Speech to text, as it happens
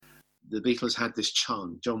the Beatles had this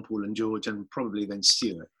chant, John, Paul and George, and probably then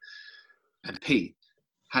Stuart and Pete,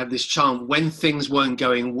 had this chant when things weren't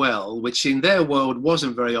going well, which in their world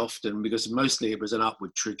wasn't very often because mostly it was an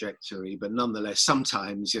upward trajectory, but nonetheless,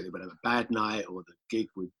 sometimes they would have a bad night or the gig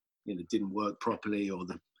would, didn't work properly or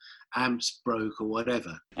the amps broke or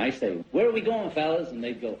whatever. I say, where are we going, fellas? And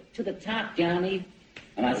they'd go, to the top, Johnny.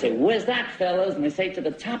 And I say, where's that, fellas? And they say, to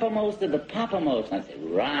the toppermost of the poppermost. And I say,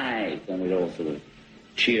 right. And we'd all sort of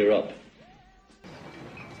cheer up.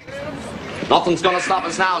 Nothing's going to stop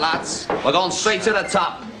us now, lads. We're going straight to the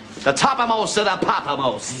top. The toppermost of the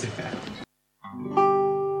poppermost.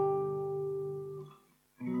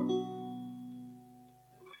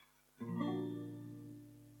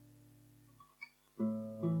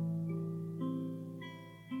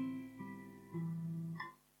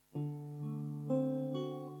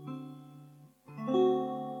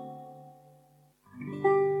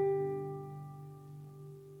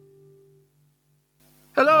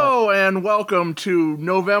 Hello and welcome to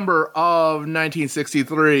November of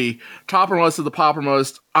 1963. Toppermost of the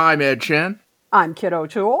Poppermost. I'm Ed Chen. I'm Kid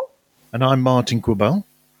O'Toole. And I'm Martin Quibell.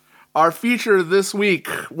 Our feature this week,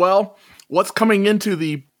 well, what's coming into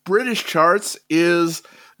the British charts is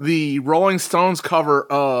the Rolling Stones cover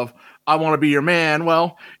of I Want to Be Your Man.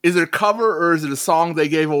 Well, is it a cover or is it a song they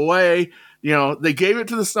gave away? They gave it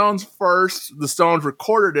to the Stones first. The Stones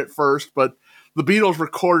recorded it first, but the Beatles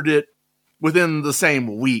recorded it within the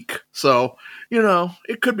same week. So,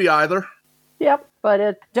 it could be either. Yep, but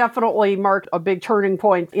it definitely marked a big turning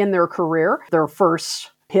point in their career. Their first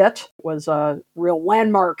hit was a real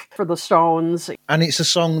landmark for the Stones. And it's a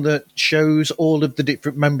song that shows all of the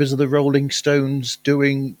different members of the Rolling Stones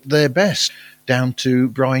doing their best, down to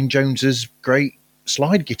Brian Jones's great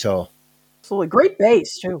slide guitar. Absolutely. Great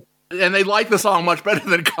bass, too. And they like the song much better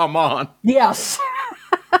than Come On. Yes.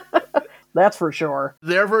 That's for sure.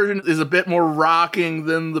 Their version is a bit more rocking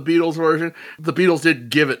than the Beatles version. The Beatles did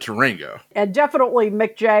give it to Ringo. And definitely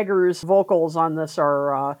Mick Jagger's vocals on this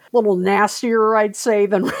are a little nastier, I'd say,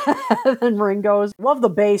 than than Ringo's. Love the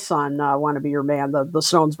bass on Want to Be Your Man, the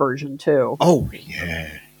Stones version, too. Oh,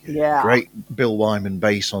 yeah. Yeah. Great Bill Wyman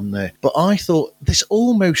bass on there. But I thought there's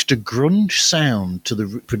almost a grunge sound to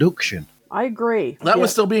the production. I agree. That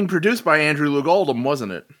was still being produced by Andrew Loog Oldham,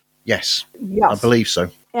 wasn't it? Yes. Yes. I believe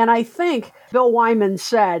so. And I think Bill Wyman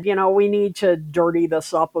said, we need to dirty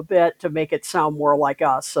this up a bit to make it sound more like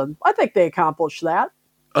us. And I think they accomplished that.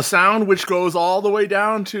 A sound which goes all the way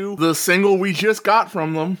down to the single we just got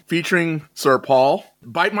from them, featuring Sir Paul,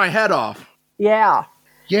 Bite My Head Off. Yeah.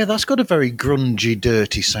 Yeah, that's got a very grungy,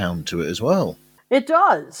 dirty sound to it as well. It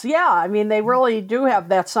does, yeah. I mean, they really do have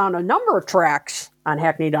that sound. A number of tracks on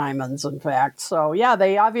Hackney Diamonds, in fact. So, yeah,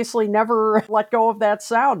 they obviously never let go of that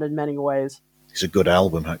sound in many ways. It's a good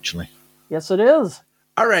album, actually. Yes, it is.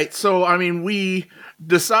 All right, so, we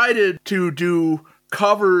decided to do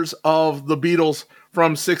covers of the Beatles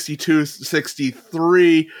from 62,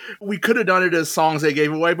 63. We could have done it as songs they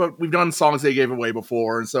gave away, but we've done songs they gave away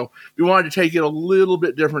before, and so we wanted to take it a little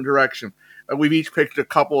bit different direction. We've each picked a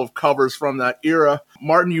couple of covers from that era.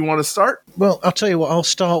 Martin, you want to start? Well, I'll tell you what, I'll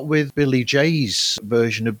start with Billy J's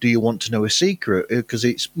version of Do You Want to Know a Secret? Because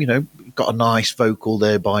it's, got a nice vocal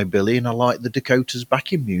there by Billy, and I like the Dakotas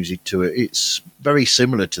backing music to it. It's very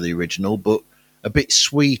similar to the original, but a bit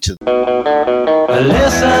sweeter.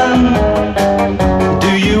 Listen,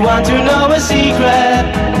 do you want to know a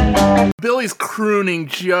secret? Billy's crooning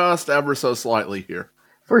just ever so slightly here.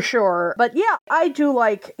 For sure. But yeah, I do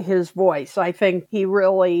like his voice. I think he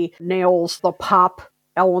really nails the pop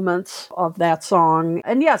elements of that song.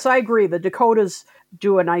 And yes, I agree. The Dakotas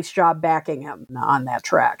do a nice job backing him on that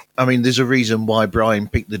track. There's a reason why Brian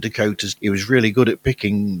picked the Dakotas. He was really good at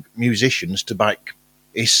picking musicians to back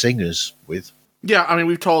his singers with. Yeah,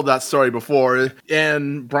 we've told that story before,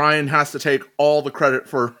 and Brian has to take all the credit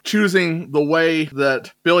for choosing the way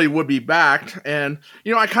that Billy would be backed. And,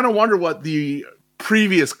 I kind of wonder what the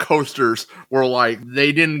previous coasters were like.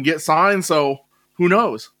 They didn't get signed, so who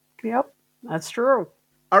knows? Yep, that's true.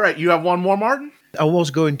 All right, you have one more, Martin? I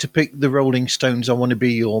was going to pick the Rolling Stones' I Want to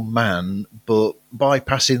Be Your Man, but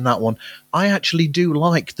bypassing that one, I actually do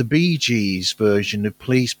like the Bee Gees version of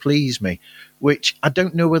Please Please Me, which I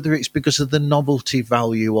don't know whether it's because of the novelty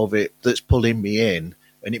value of it that's pulling me in,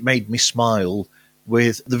 and it made me smile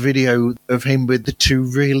with the video of him with the two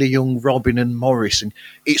really young Robin and Morris, and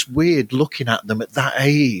it's weird looking at them at that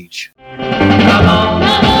age. Come on,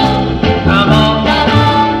 come on, come on,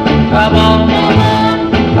 come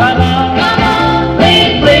on, come on, come on,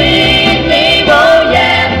 please, please me, oh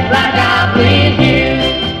yeah, like I please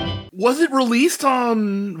you. Was it released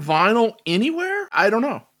on vinyl anywhere? I don't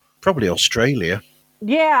know. Probably Australia.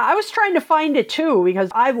 Yeah, I was trying to find it too because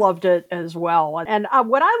I loved it as well. And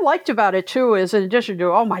what I liked about it too is, in addition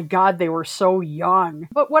to, oh my God, they were so young.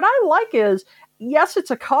 But what I like is, yes, it's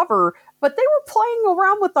a cover, but they were playing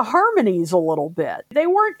around with the harmonies a little bit. They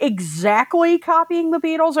weren't exactly copying the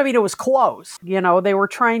Beatles. I mean, it was close. They were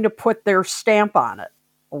trying to put their stamp on it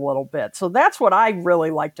a little bit. So that's what I really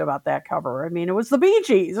liked about that cover. I mean, it was the Bee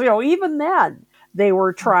Gees, even then. They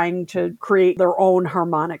were trying to create their own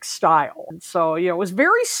harmonic style. And so, it was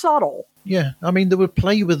very subtle. Yeah, I mean, they would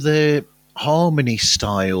play with their harmony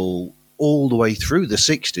style all the way through the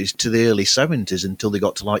 60s to the early 70s until they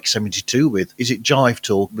got to like 72 with, is it Jive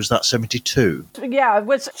Talk? Was that 72? Yeah, it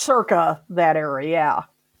was circa that era, yeah.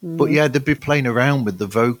 But yeah, they'd be playing around with the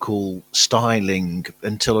vocal styling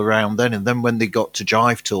until around then. And then when they got to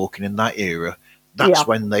Jive Talking in that era, that's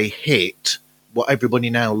when they hit what everybody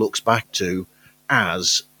now looks back to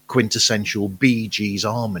as quintessential Bee Gees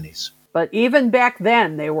harmonies. But even back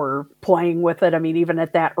then, they were playing with it. I mean, even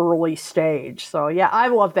at that early stage. So yeah, I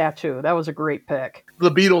love that too. That was a great pick.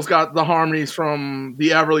 The Beatles got the harmonies from the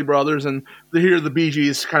Everly Brothers, and here the Bee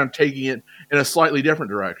Gees kind of taking it in a slightly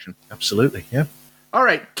different direction. Absolutely, yeah. All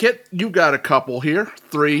right, Kit, you got a couple here.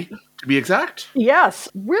 3 to be exact. Yes,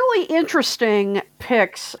 really interesting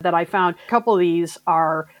picks that I found. A couple of these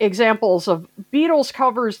are examples of Beatles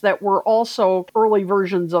covers that were also early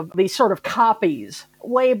versions of these sort of copies.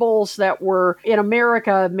 Labels that were in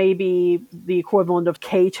America maybe the equivalent of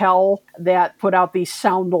K-Tel that put out these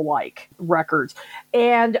sound-alike records.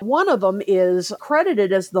 And one of them is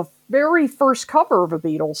credited as the very first cover of a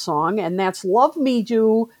Beatles song, and that's Love Me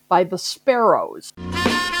Do by the Sparrows.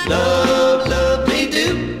 Love, love me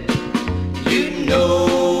do. You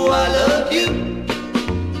know I love you.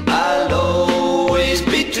 I'll always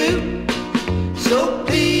be true. So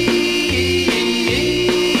please,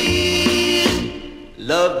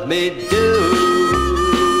 love me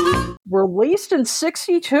do. Released in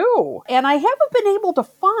 1962. And I haven't been able to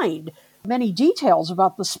find many details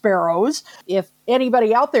about the Sparrows. If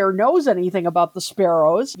anybody out there knows anything about the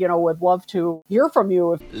Sparrows, would love to hear from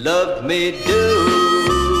you. Love me do.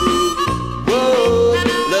 Whoa,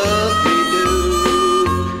 love me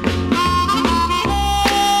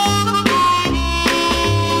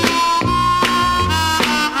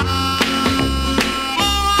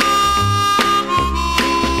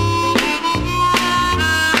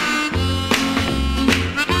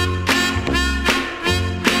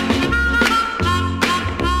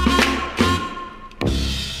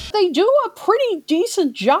They do a pretty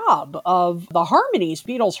decent job of the harmonies.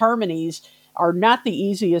 Beatles harmonies are not the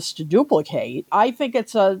easiest to duplicate. I think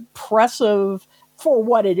it's impressive for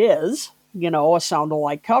what it is, a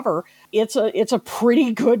sound-alike cover. It's a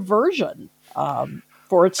pretty good version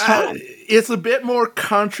for its time. It's a bit more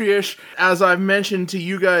countryish. As I've mentioned to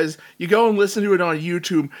you guys, you go and listen to it on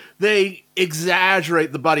YouTube, they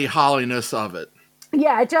exaggerate the Buddy Holly-ness of it.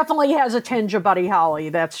 Yeah, it definitely has a tinge of Buddy Holly,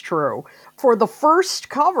 that's true. For the first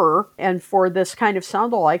cover, and for this kind of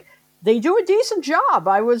sound-alike, they do a decent job.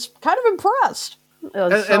 I was kind of impressed.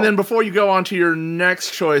 And then before you go on to your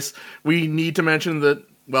next choice, we need to mention that,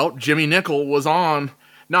 Jimmy Nicol was on,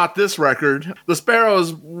 not this record. The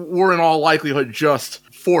Sparrows were in all likelihood just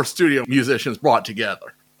 4 studio musicians brought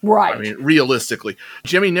together. Right. I mean, realistically.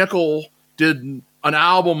 Jimmy Nicol did an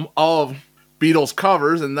album of Beatles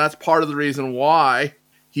covers, and that's part of the reason why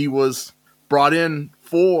he was brought in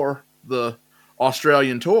for the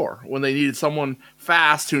Australian tour, when they needed someone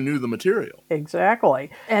fast who knew the material.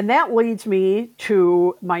 Exactly. And that leads me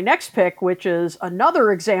to my next pick, which is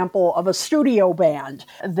another example of a studio band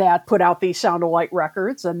that put out these sound-alike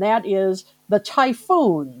records, and that is the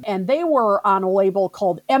Typhoon. And they were on a label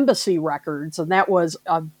called Embassy Records, and that was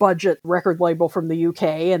a budget record label from the UK,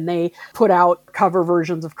 and they put out cover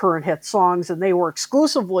versions of current hit songs, and they were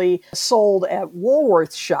exclusively sold at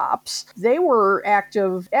Woolworth shops. They were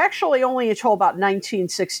active actually only until about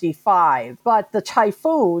 1965, but the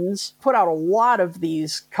Typhoons put out a lot of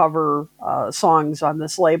these cover songs on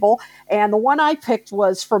this label, and the one I picked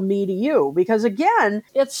was From Me to You, because again,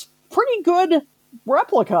 it's pretty good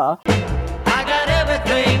replica. I got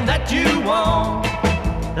everything that you want,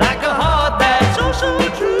 like a heart that's so, so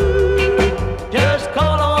true. Just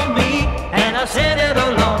call on me and I'll send it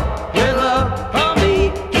along with love from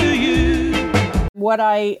me to you. What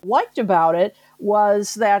I liked about it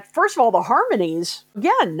was that, first of all, the harmonies,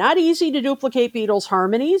 again, not easy to duplicate Beatles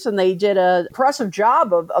harmonies, and they did an impressive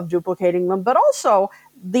job of duplicating them, but also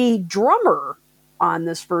the drummer on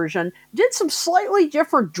this version did some slightly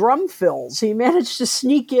different drum fills. He managed to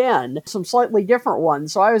sneak in some slightly different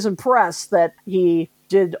ones, so I was impressed that he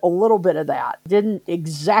did a little bit of that. Didn't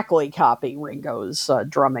exactly copy Ringo's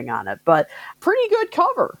drumming on it, but pretty good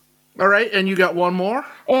cover. All right, and you got one more?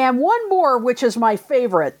 And one more, which is my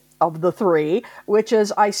favorite of the three, which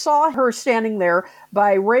is I Saw Her Standing There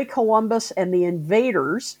by Ray Columbus and the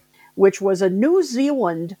Invaders, which was a New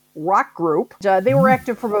Zealand rock group. They were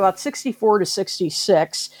active from about 64 to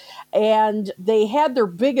 66, and they had their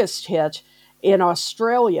biggest hit in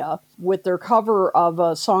Australia with their cover of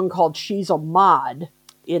a song called She's a Mod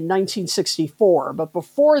in 1964. But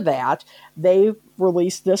before that, they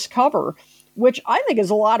released this cover, which I think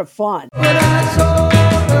is a lot of fun. When I saw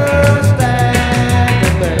her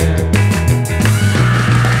standing there.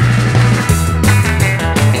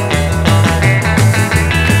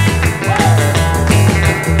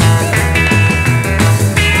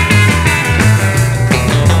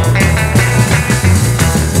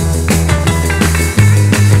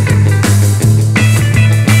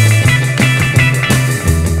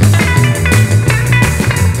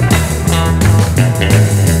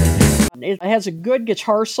 It has a good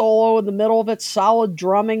guitar solo in the middle of it, solid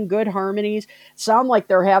drumming, good harmonies, sound like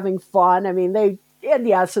they're having fun. I mean, and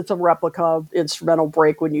yes, it's a replica of Instrumental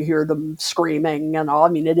Break when you hear them screaming and all. I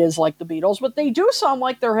mean, it is like the Beatles, but they do sound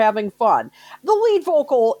like they're having fun. The lead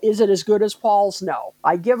vocal, is it as good as Paul's? No.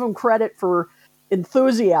 I give him credit for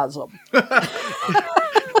enthusiasm.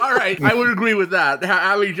 All right, I would agree with that.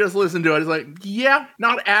 Having just listened to it, it's like, yeah,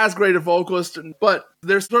 not as great a vocalist, but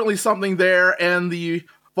there's certainly something there, and the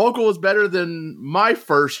vocal is better than my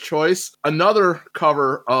first choice. Another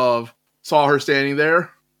cover of Saw Her Standing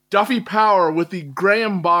There, Duffy Power with the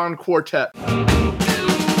Graham Bond Quartet.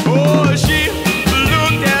 Oh, she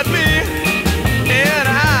looked at me, and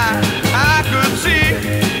I could see,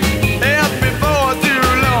 as before too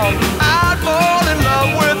long, I'd fall in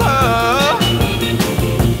love with her.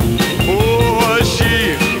 Oh,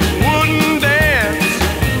 she wouldn't dance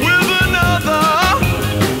with another.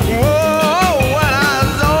 Oh, when I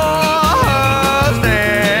saw her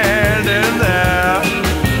standing there.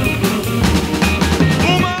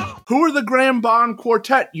 Who are the Graham Bond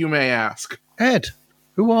Quartet, you may ask? Ed,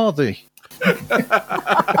 who are they?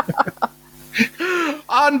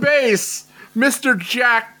 On bass, Mr.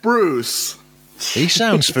 Jack Bruce. He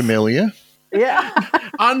sounds familiar. Yeah.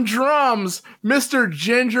 On drums, Mr.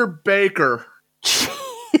 Ginger Baker.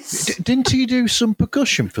 Didn't he do some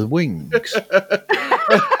percussion for Wings?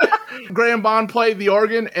 Graham Bond played the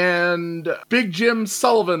organ, and Big Jim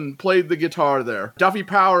Sullivan played the guitar there. Duffy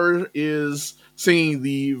Power is singing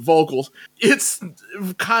the vocals. It's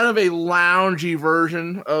kind of a loungy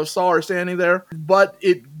version of Saw Her Standing There, but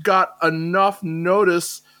it got enough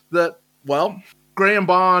notice that, well, Graham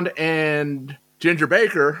Bond and Ginger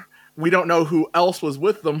Baker, we don't know who else was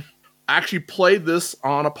with them, actually played this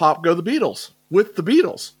on a Pop Go the Beatles, with the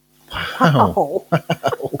Beatles. Wow.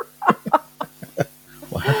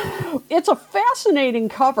 It's a fascinating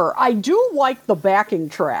cover. I do like the backing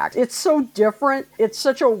track. It's so different. It's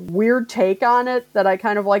such a weird take on it that I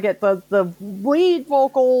kind of like it. The lead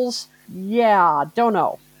vocals, yeah, don't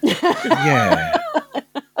know. Yeah.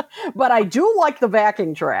 But I do like the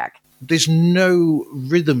backing track. There's no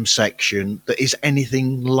rhythm section that is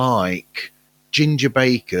anything like Ginger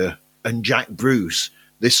Baker and Jack Bruce.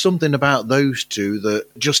 There's something about those two that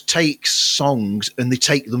just takes songs and they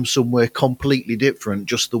take them somewhere completely different,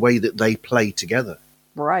 just the way that they play together.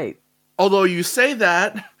 Right. Although you say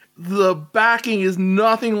that, the backing is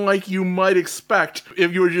nothing like you might expect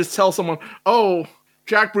if you were to just tell someone, oh,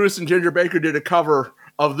 Jack Bruce and Ginger Baker did a cover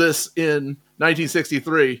of this in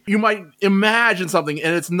 1963. You might imagine something,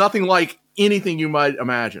 and it's nothing like anything you might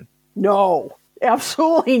imagine. No.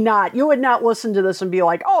 Absolutely not. You would not listen to this and be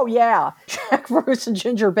like, oh yeah, Jack Bruce and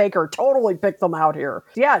Ginger Baker totally picked them out here.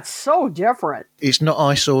 Yeah, it's so different. It's not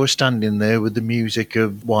I Saw Her Standing There with the music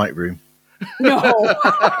of White Room. No.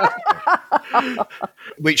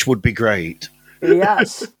 Which would be great.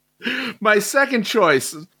 Yes. My second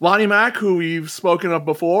choice, Lonnie Mack, who we've spoken of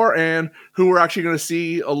before and who we're actually going to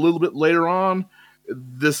see a little bit later on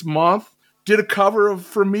this month, did a cover of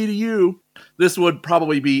From Me to You. This would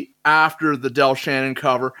probably be after the Del Shannon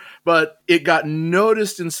cover, but it got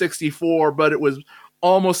noticed in 64, but it was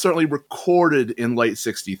almost certainly recorded in late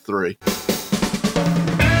 63.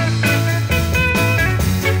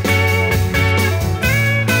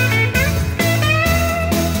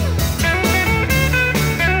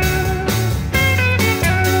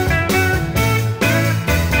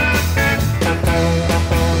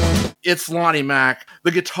 It's Lonnie Mack.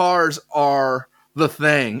 The guitars are the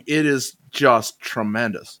thing. It is just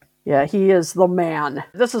tremendous. Yeah, he is the man.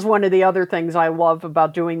 This is one of the other things I love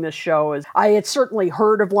about doing this show is I had certainly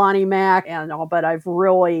heard of Lonnie Mack and all, but I've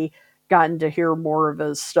really gotten to hear more of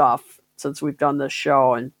his stuff since we've done this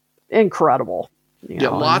show, and incredible.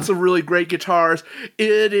 Lots of really great guitars.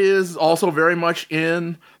 It is also very much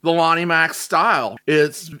in the Lonnie Mac style.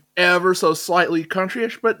 It's ever so slightly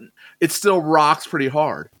countryish, but it still rocks pretty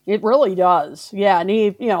hard. It really does. Yeah, and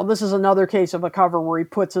he, this is another case of a cover where he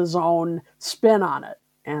puts his own spin on it,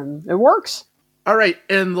 and it works. All right,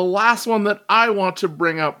 and the last one that I want to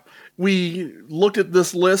bring up, we looked at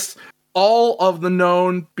this list, all of the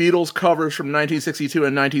known Beatles covers from 1962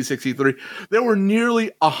 and 1963. There were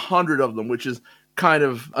nearly 100 of them, which is kind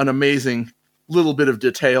of an amazing little bit of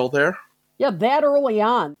detail there. Yeah, that early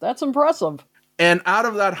on. That's impressive. And out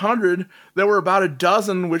of that 100, there were about a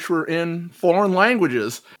dozen which were in foreign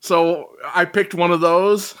languages. So I picked one of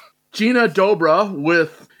those. Gina Dobra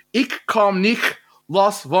with Ich komm nicht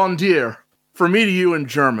los von dir. For me to you in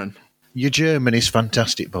German. Your German is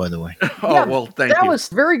fantastic, by the way. Well, thank you. That was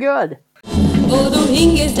very good. Wo du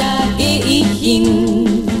hingehst, da geh ich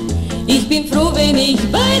hin. Ich bin froh, wenn ich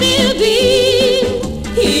bei dir bin.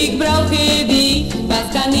 Ich brauche dich,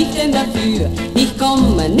 was kann ich denn dafür? Ich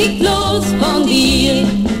komme nicht los von dir.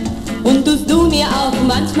 Und tust du mir auch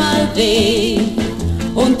manchmal weh.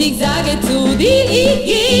 Und ich sage zu dir, ich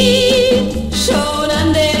geh schon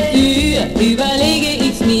an der Tür. Überlege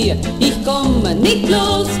ich's mir, ich komme nicht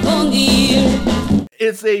los von dir.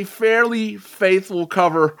 It's a fairly faithful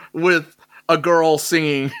cover with a girl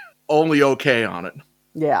singing Only Okay on it.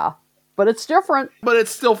 Yeah, but it's different. But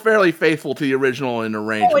it's still fairly faithful to the original in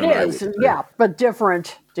arrangement. Oh, it is. Yeah, but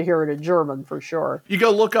different to hear it in German for sure. You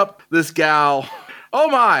go look up this gal. Oh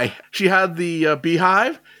my! She had the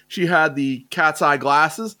beehive. She had the cat's eye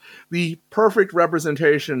glasses. The perfect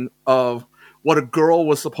representation of what a girl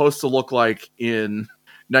was supposed to look like in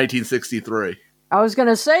 1963. I was going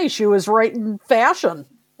to say, she was right in fashion.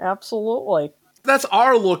 Absolutely. That's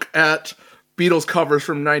our look at Beatles covers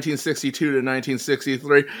from 1962 to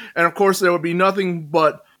 1963. And of course, there would be nothing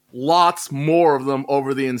but lots more of them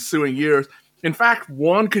over the ensuing years. In fact,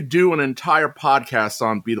 one could do an entire podcast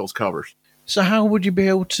on Beatles covers. So how would you be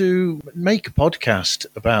able to make a podcast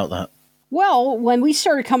about that? Well, when we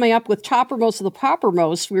started coming up with Toppermost of the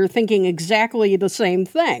Poppermost, we were thinking exactly the same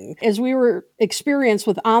thing. As we were experienced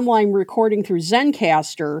with online recording through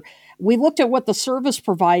Zencastr, we looked at what the service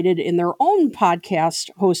provided in their own podcast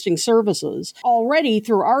hosting services. Already,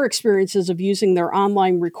 through our experiences of using their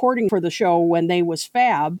online recording for the show when they was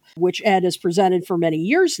Fab, which Ed has presented for many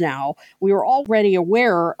years now, we were already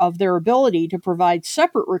aware of their ability to provide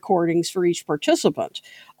separate recordings for each participant,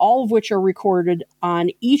 all of which are recorded on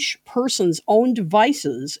each person's own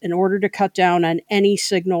devices in order to cut down on any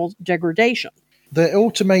signal degradation. The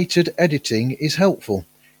automated editing is helpful,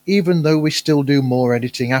 even though we still do more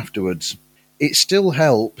editing afterwards. It still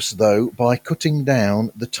helps, though, by cutting down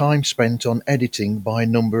the time spent on editing by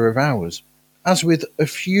number of hours. As with a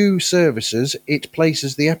few services, it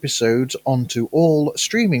places the episodes onto all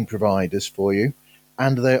streaming providers for you,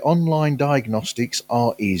 and their online diagnostics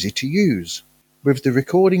are easy to use. With the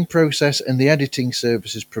recording process and the editing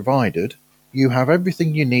services provided, you have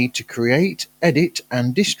everything you need to create, edit,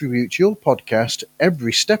 and distribute your podcast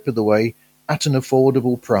every step of the way at an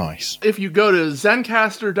affordable price. If you go to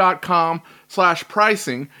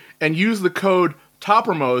zencastr.com/pricing and use the code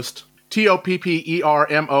TOPPERMOST,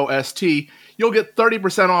 TOPPERMOST, you'll get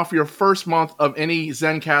 30% off your first month of any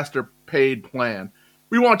Zencastr paid plan.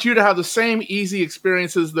 We want you to have the same easy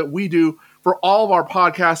experiences that we do for all of our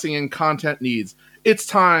podcasting and content needs. It's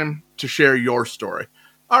time to share your story.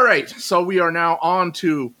 All right, so we are now on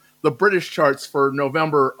to the British charts for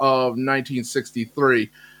November of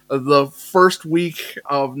 1963. The first week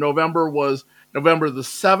of November was November the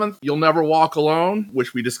 7th. You'll Never Walk Alone,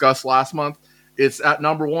 which we discussed last month. It's at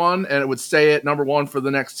number 1, and it would stay at number 1 for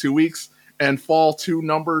the next 2 weeks and fall to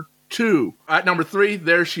number 2. At number 3,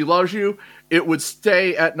 There She Loves You. It would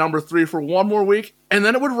stay at number 3 for 1 more week, and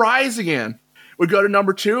then it would rise again. It would go to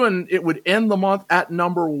number 2, and it would end the month at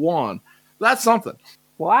number 1. That's something.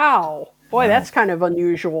 Wow. Boy, that's kind of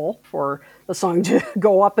unusual for a song to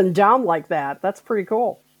go up and down like that. That's pretty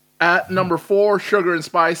cool. At number 4, Sugar and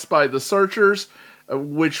Spice by The Searchers,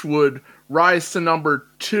 which would rise to number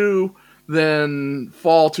 2, then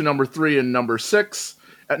fall to number 3 and number 6.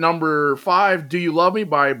 At number 5, Do You Love Me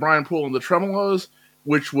by Brian Poole and the Tremolos,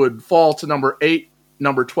 which would fall to number 8,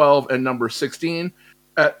 number 12, and number 16.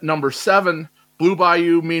 At number 7, Blue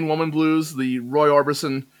Bayou, Mean Woman Blues, the Roy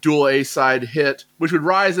Orbison dual A-side hit, which would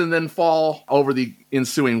rise and then fall over the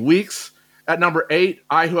ensuing weeks. At number 8,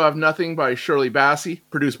 I Who Have Nothing by Shirley Bassey,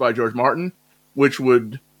 produced by George Martin, which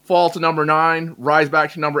would fall to number 9, rise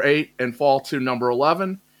back to number 8, and fall to number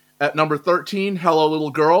 11. At number 13, Hello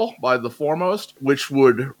Little Girl by The Foremost, which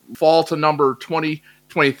would fall to number 20,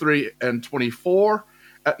 23, and 24.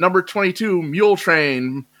 At number 22, Mule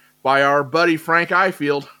Train by our buddy Frank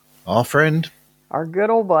Ifield. Our friend. Our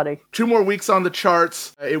good old buddy. 2 more weeks on the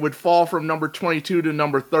charts. It would fall from number 22 to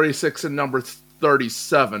number 36 and number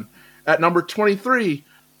 37. At number 23,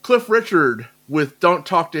 Cliff Richard with Don't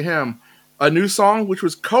Talk to Him, a new song which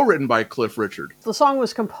was co-written by Cliff Richard. The song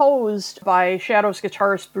was composed by Shadows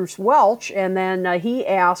guitarist Bruce Welch, and then he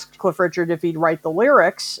asked Cliff Richard if he'd write the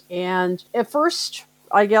lyrics. And at first,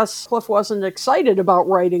 I guess Cliff wasn't excited about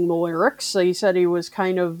writing the lyrics. So he said he was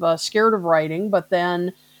kind of scared of writing, but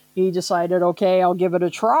then he decided, okay, I'll give it a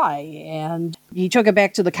try. And he took it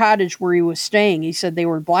back to the cottage where he was staying. He said they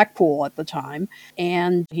were in Blackpool at the time.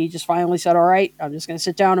 And he just finally said, all right, I'm just going to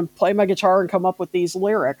sit down and play my guitar and come up with these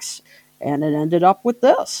lyrics. And it ended up with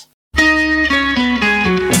this.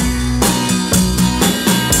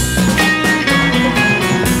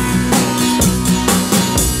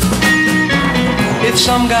 If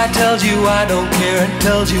some guy tells you I don't care and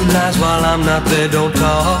tells you lies while I'm not there, don't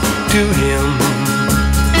talk to him.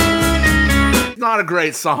 Not a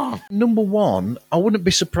great song. Number one, I wouldn't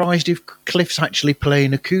be surprised if Cliff's actually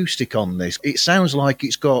playing acoustic on this. It sounds like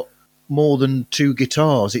it's got more than 2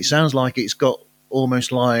 guitars. It sounds like it's got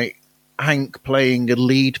almost like Hank playing a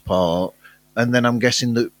lead part, and then I'm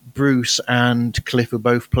guessing that Bruce and Cliff are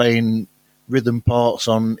both playing rhythm parts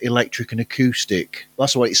on electric and acoustic.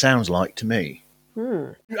 That's what it sounds like to me.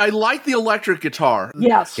 I like the electric guitar.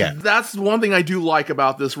 Yes. Yeah. That's one thing I do like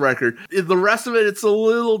about this record. The rest of it, it's a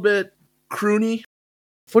little bit croony.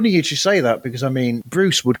 Funny you should say that, because I mean,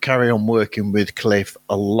 Bruce would carry on working with Cliff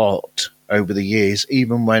a lot over the years.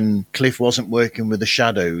 Even when Cliff wasn't working with the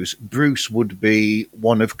Shadows, Bruce would be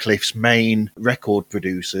one of Cliff's main record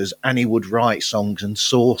producers, and he would write songs and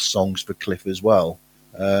source songs for Cliff as well.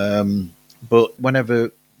 But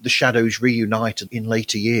whenever the Shadows reunited in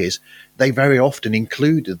later years, they very often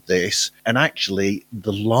included this, and actually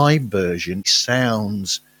the live version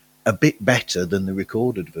sounds a bit better than the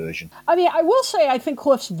recorded version. I mean, I will say I think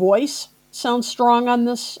Cliff's voice sounds strong on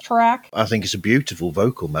this track. I think it's a beautiful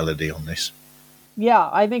vocal melody on this. Yeah,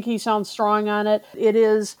 I think he sounds strong on it. It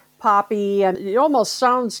is poppy, and it almost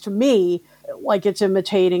sounds to me like it's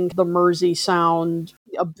imitating the Mersey sound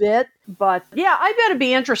a bit. But yeah, I bet it'd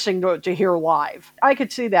be interesting to hear live. I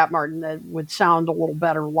could see that, Martin, that would sound a little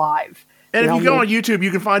better live. And if you go on YouTube, you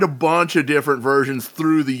can find a bunch of different versions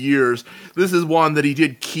through the years. This is one that he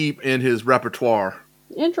did keep in his repertoire.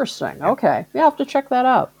 Interesting. Okay. You have to check that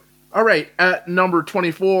out. All right. At number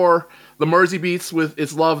 24, the Mersey Beats with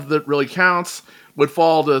It's Love That Really Counts would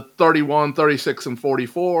fall to 31, 36, and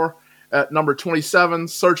 44. At number 27,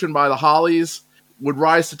 Searching by the Hollies would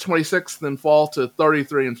rise to 26, then fall to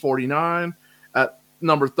 33 and 49. At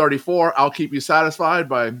number 34, I'll Keep You Satisfied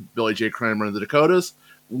by Billy J. Kramer and the Dakotas,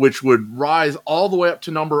 which would rise all the way up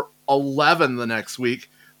to number 11 the next week,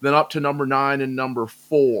 then up to number 9 and number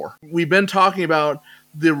 4. We've been talking about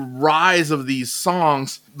the rise of these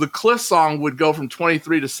songs. The Cliff song would go from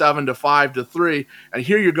 23 to 7 to 5 to 3, and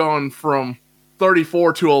here you're going from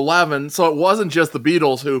 34 to 11, so it wasn't just the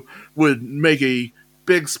Beatles who would make a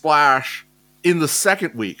big splash in the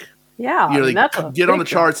second week. Yeah, you know, they that's get on the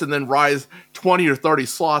charts and then rise 20 or 30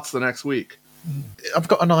 slots the next week. I've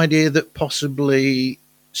got an idea that possibly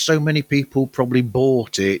so many people probably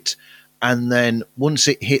bought it, and then once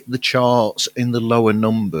it hit the charts in the lower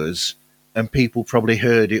numbers, and people probably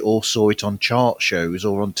heard it or saw it on chart shows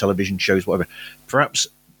or on television shows, whatever, perhaps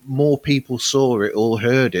more people saw it or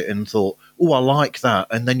heard it and thought, oh, I like that,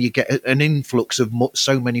 and then you get an influx of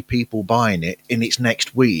so many people buying it in its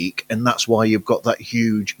next week, and that's why you've got that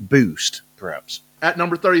huge boost, perhaps. At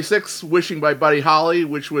number 36, Wishing by Buddy Holly,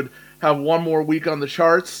 which would have one more week on the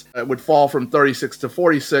charts. It would fall from 36 to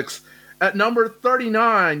 46. At number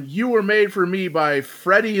 39, You Were Made for Me by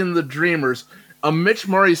Freddie and the Dreamers, a Mitch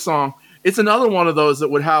Murray song. It's another one of those that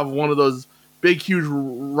would have one of those big, huge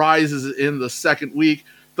rises in the second week.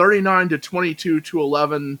 39 to 22 to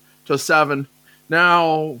 11 to 7.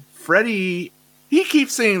 Now, Freddie, he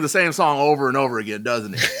keeps singing the same song over and over again,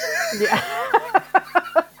 doesn't he? Yeah.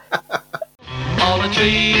 All the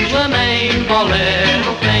trees were named for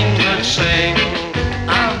little things that sing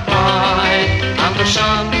and fly, and the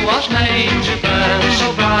sun was made to burn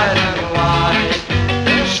so bright and wide.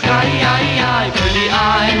 The sky, pretty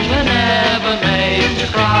eyes were never made to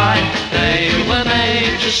cry, they were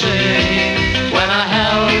made to sing. When I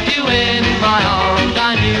held you in my arms,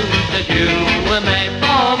 I knew that you were made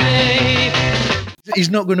for me. He's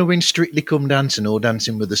not going to win Strictly Come Dancing or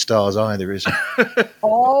Dancing with the Stars either, is he?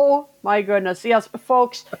 Oh, my goodness. Yes,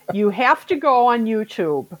 folks, you have to go on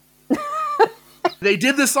YouTube They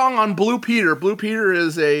did this song on Blue Peter. Blue Peter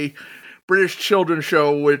is a British children's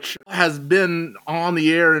show which has been on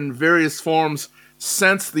the air in various forms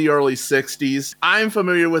since the early 60s. I'm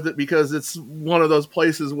familiar with it because it's one of those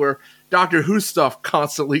places where Doctor Who stuff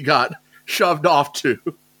constantly got shoved off to.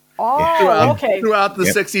 Oh, okay. Throughout the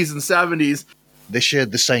 60s and 70s. They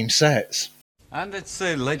shared the same sets. And it's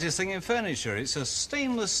the latest thing in furniture. It's a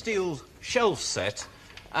stainless steel shelf set,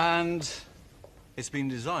 and it's been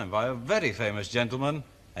designed by a very famous gentleman.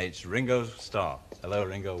 It's Ringo Starr. Hello,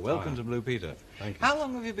 Ringo. Welcome to Blue Peter. Thank you. How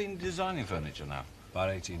long have you been designing furniture now? About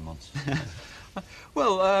 18 months.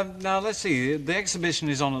 Well, now let's see. The exhibition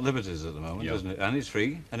is on at Liberty's at the moment, Yep. isn't it? And it's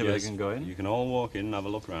free. Anybody Yes, can go in. You can all walk in and have a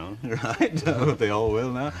look round. Right. They all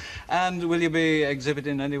will now. And will you be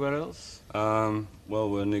exhibiting anywhere else? Well,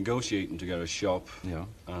 we're negotiating to get a shop. Yeah.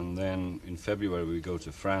 And then in February we go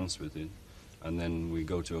to France with it. And then we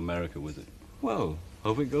go to America with it. Well,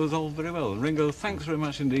 hope it goes all very well. Ringo, thanks very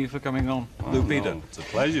much indeed for coming on Blue Peter. It's a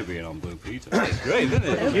pleasure being on Blue Peter. It's great, isn't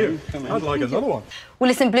it? Thank you. I'd like another one. Well,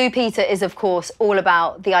 listen, Blue Peter is, of course, all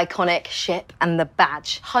about the iconic ship and the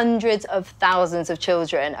badge. Hundreds of thousands of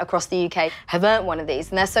children across the UK have earned one of these,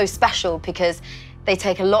 and they're so special because they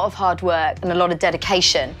take a lot of hard work and a lot of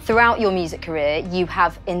dedication. Throughout your music career, you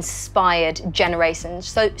have inspired generations.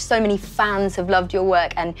 So many fans have loved your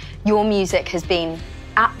work, and your music has been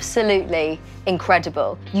absolutely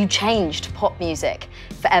incredible. You changed pop music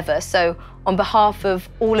forever. So on behalf of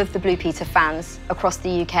all of the Blue Peter fans across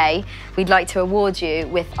the UK, we'd like to award you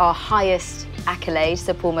with our highest accolade,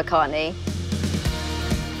 Sir Paul McCartney.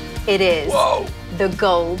 It is the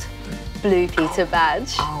gold Blue Peter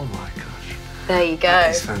badge. Oh my gosh. There you go.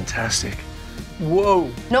 That is fantastic.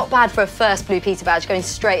 Whoa. Not bad for a first Blue Peter badge, going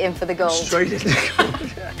straight in for the gold. Straight in the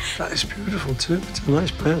gold, yeah. That is beautiful too. It's a nice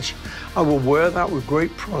badge. I will wear that with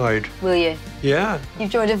great pride. Will you? Yeah. You've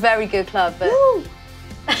joined a very good club, but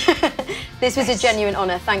this was a genuine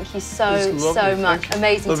honour. Thank you so much.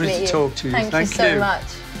 Amazing lovely to meet you. Talk to you. Thank you so much.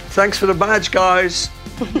 Thanks for the badge, guys.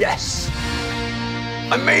 Yes.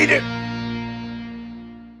 I made it.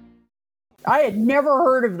 I had never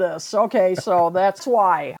heard of this. Okay, so that's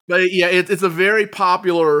why. But yeah, it's a very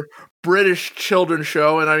popular British children's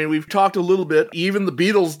show. And I mean, we've talked a little bit. Even the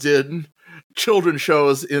Beatles did children's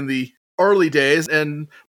shows in the early days. And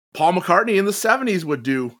Paul McCartney in the 70s would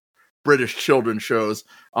do British children's shows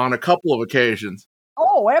on a couple of occasions.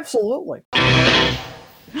 Oh, absolutely.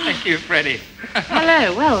 Thank you, Freddie.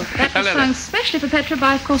 Hello. Well, that was sung specially for Petra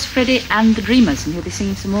by, of course, Freddie and the Dreamers. And he'll be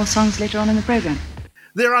singing some more songs later on in the programme.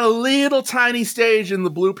 They're on a little tiny stage in the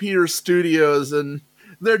Blue Peter studios, and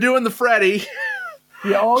they're doing the Freddie.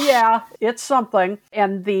 Yeah, it's something.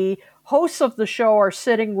 And the hosts of the show are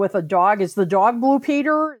sitting with a dog. Is the dog Blue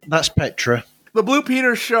Peter? That's Petra. The Blue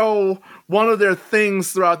Peter show, one of their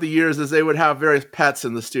things throughout the years is they would have various pets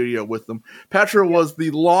in the studio with them. Petra was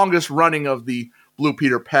the longest running of the Blue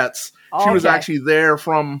Peter pets. She was actually there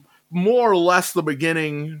from more or less the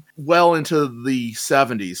beginning, well into the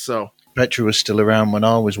 70s, so... Petra was still around when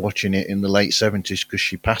I was watching it in the late 70s because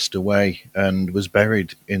she passed away and was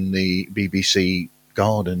buried in the BBC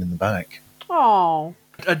garden in the back. Oh.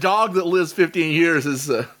 A dog that lives 15 years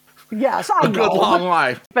is yes, I a know. good long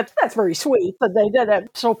life. But that's very sweet that they did it.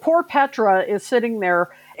 So poor Petra is sitting there,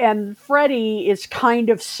 and Freddie is kind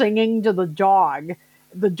of singing to the dog.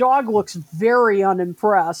 The dog looks very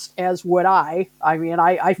unimpressed, as would I. I mean,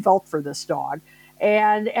 I felt for this dog.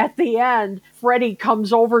 And at the end, Freddie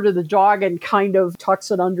comes over to the dog and kind of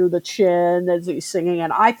tucks it under the chin as he's singing.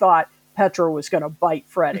 And I thought Petra was going to bite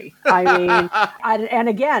Freddie. I mean, and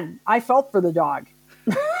again, I felt for the dog.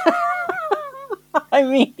 I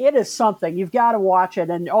mean, it is something. You've got to watch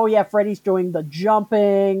it. And oh yeah, Freddie's doing the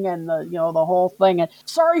jumping and the whole thing. And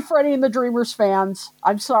sorry, Freddie and the Dreamers fans.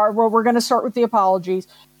 I'm sorry. Well, we're going to start with the apologies.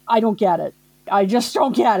 I don't get it. I just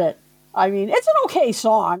don't get it. I mean, it's an okay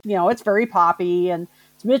song. It's very poppy, and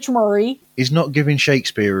it's Mitch Murray. He's not giving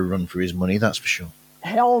Shakespeare a run for his money, that's for sure.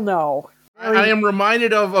 Hell no. I am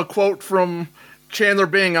reminded of a quote from Chandler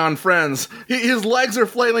Bing on Friends. His legs are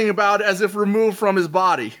flailing about as if removed from his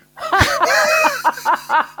body.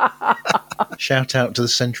 Shout out to the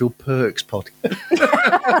Central Perks pod.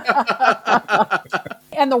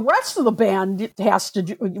 And the rest of the band has to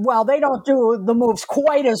do, well, they don't do the moves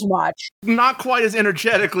quite as much. Not quite as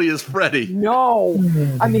energetically as Freddie. No.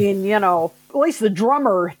 I mean, at least the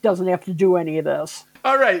drummer doesn't have to do any of this.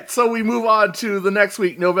 All right, so we move on to the next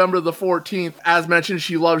week, November the 14th. As mentioned,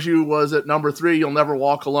 She Loves You was at number 3. You'll Never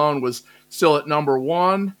Walk Alone was still at number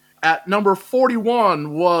 1. At number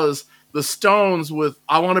 41 was the Stones with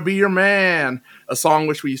I Want to Be Your Man, a song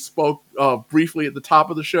which we spoke briefly at the top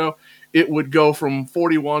of the show, it would go from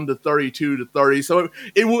 41 to 32 to 30. So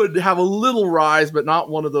it would have a little rise, but not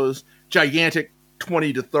one of those gigantic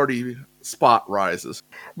 20 to 30 spot rises.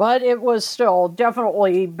 But it was still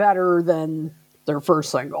definitely better than their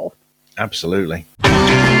first single. Absolutely.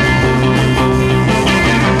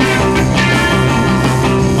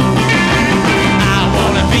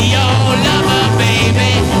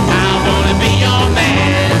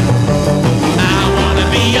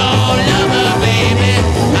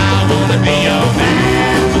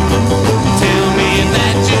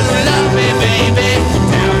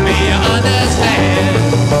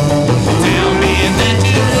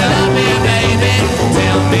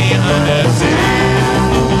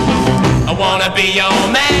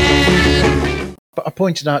 But I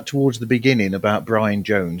pointed out towards the beginning about Brian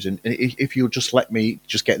Jones, and if you'll just let me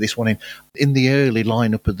just get this one in the early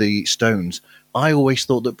lineup of the Stones, I always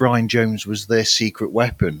thought that Brian Jones was their secret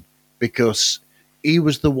weapon, because he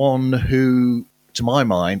was the one who, to my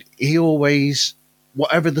mind, he always,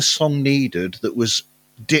 whatever the song needed that was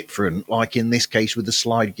different, like in this case with the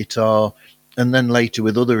slide guitar, and then later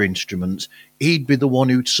with other instruments, he'd be the one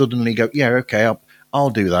who'd suddenly go, yeah, okay, I'll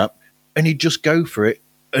do that. And he'd just go for it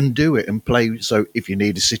and do it and play. So if you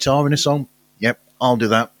need a sitar in a song, yep, I'll do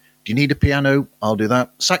that. Do you need a piano? I'll do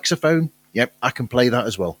that. Saxophone? Yep, I can play that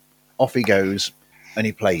as well. Off he goes, and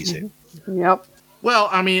he plays it. Yep. Well,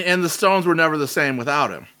 I mean, and the Stones were never the same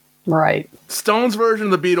without him. Right. Stones version,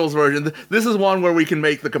 the Beatles version. This is one where we can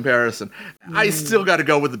make the comparison. I still got to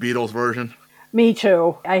go with the Beatles version. Me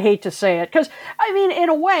too. I hate to say it. Because, I mean, in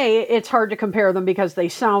a way, it's hard to compare them because they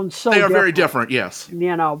sound so different. They are very different, yes.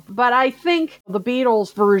 You know, but I think the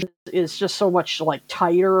Beatles version is just so much, like,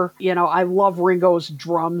 tighter. You know, I love Ringo's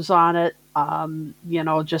drums on it. You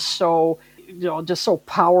know, just so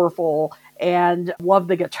powerful. And love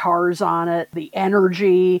the guitars on it, the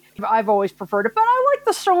energy. I've always preferred it. But I like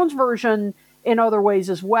the Stones version in other ways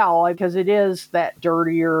as well, because it is that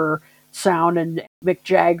dirtier sound, and Mick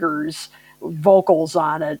Jagger's vocals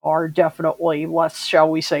on it are definitely less, shall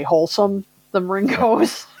we say, wholesome than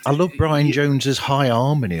Ringo's. I love Brian Jones's high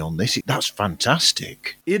harmony on this. That's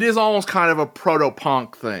fantastic. It is almost kind of a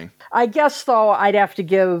proto-punk thing. I guess, though, I'd have to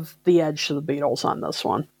give the edge to the Beatles on this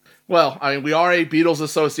one. Well, I mean, we are a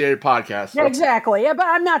Beatles-associated podcast. So. Yeah, exactly. Yeah, but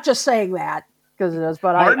I'm not just saying that because it is,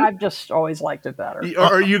 but I've just always liked it better. Or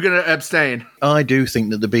are you going to abstain? I do think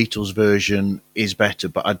that the Beatles version is better,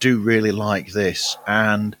 but I do really like this.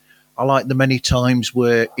 And I like the many times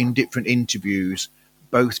where in different interviews,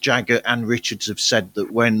 both Jagger and Richards have said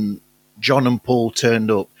that when John and Paul turned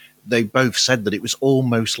up, they both said that it was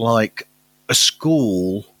almost like a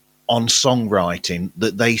school on songwriting,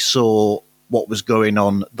 that they saw what was going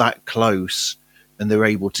on that close and they're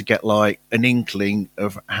able to get like an inkling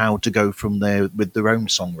of how to go from there with their own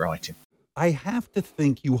songwriting. I have to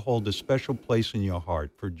think you hold a special place in your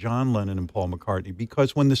heart for John Lennon and Paul McCartney,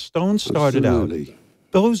 because when the Stones started out,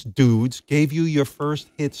 those dudes gave you your first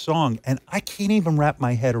hit song, and I can't even wrap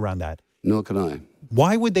my head around that. Nor can I.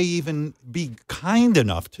 Why would they even be kind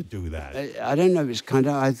enough to do that? I don't know if it's kind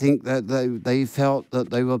of, I think that they felt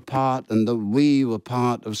that they were part, and that we were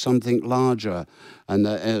part of something larger, and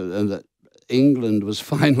that England was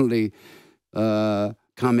finally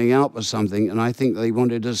coming out with something, and I think they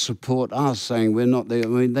wanted to support us, saying we're not there. I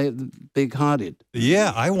mean, they're big-hearted.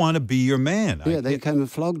 Yeah, I want to be your man. Yeah, they came and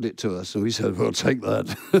flogged it to us, and we said, we'll take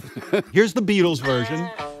that. Here's the Beatles version.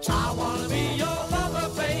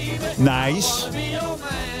 Nice.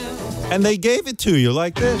 And they gave it to you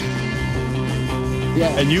like this.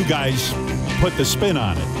 Yeah. And you guys put the spin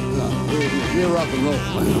on it. We're rock and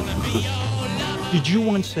roll. Did you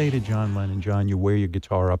once say to John Lennon, John, you wear your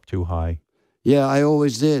guitar up too high? Yeah, I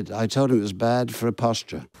always did. I told him it was bad for a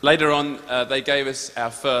posture. Later on, they gave us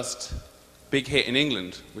our first big hit in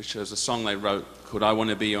England, which was a song they wrote called I Want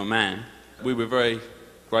to Be Your Man. We were very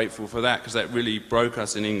grateful for that because that really broke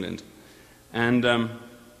us in England. And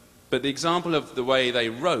but the example of the way they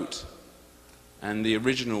wrote and the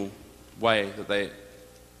original way that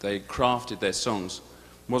they crafted their songs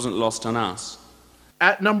wasn't lost on us.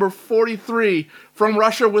 At number 43, From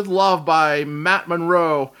Russia with Love by Matt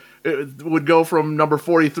Monro. It would go from number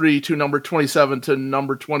 43 to number 27 to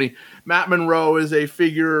number 20. Matt Monro is a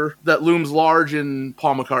figure that looms large in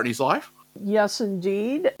Paul McCartney's life. Yes,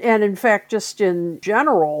 indeed. And in fact, just in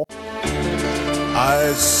general.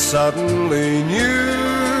 I suddenly knew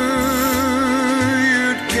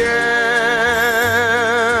you'd care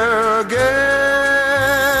again.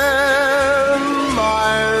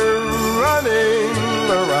 My running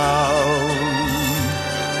around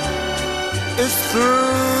is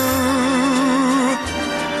through.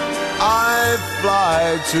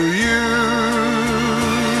 write to you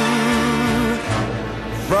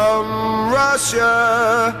from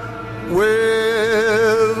Russia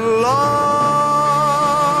with love.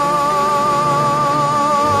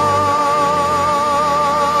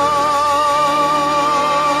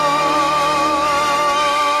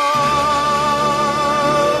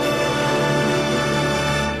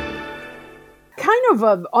 Kind of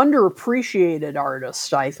an underappreciated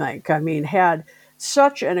artist, I think. I mean, had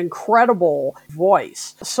such an incredible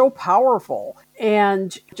voice, so powerful,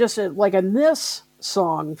 and just like in this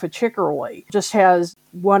song particularly, just has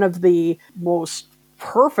one of the most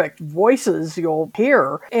perfect voices you'll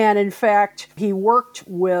hear. And in fact, he worked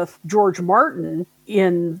with George Martin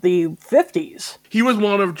in the 50s. He was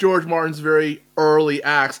one of George Martin's very early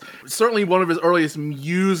acts, certainly one of his earliest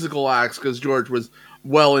musical acts, because George was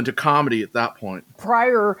well into comedy at that point.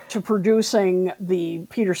 Prior to producing the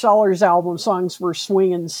Peter Sellers album Songs for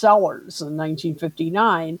Swingin' Sellers in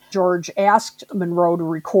 1959, George asked Monroe to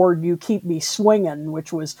record You Keep Me Swingin',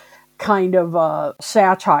 which was kind of a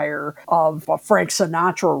satire of a Frank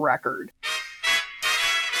Sinatra record.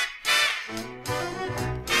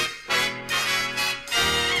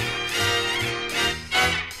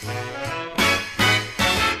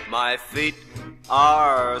 My feet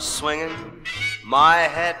are swinging, my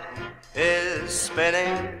head is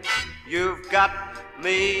spinning. You've got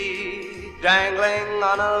me dangling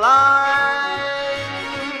on a line.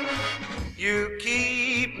 You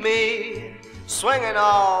keep me swinging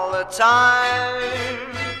all the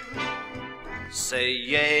time. Say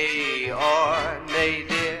yay or nay,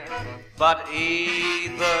 dear, but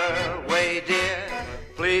either way, dear,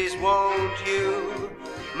 please won't you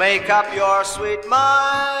make up your sweet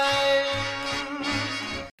mind.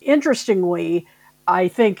 Interestingly, I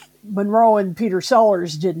think Monroe and Peter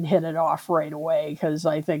Sellers didn't hit it off right away, because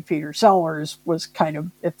I think Peter Sellers was kind of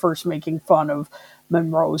at first making fun of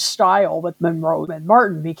Monroe's style, but Monroe and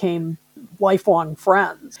Martin became lifelong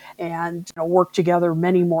friends and worked together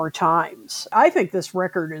many more times. I think this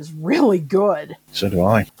record is really good. So do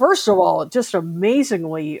I. First of all, it's just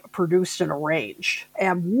amazingly produced and arranged.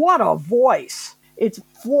 And what a voice. It's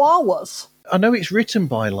flawless. I know it's written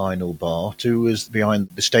by Lionel Bart, who was behind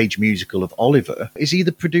the stage musical of Oliver. Is he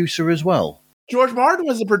the producer as well? George Martin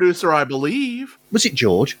was the producer, I believe. Was it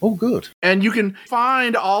George? Oh, good. And you can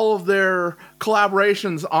find all of their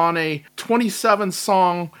collaborations on a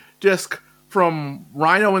 27-song disc from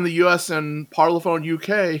Rhino in the US and Parlophone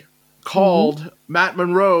UK called Matt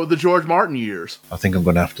Monroe, The George Martin Years. I think I'm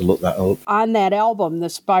going to have to look that up. On that album,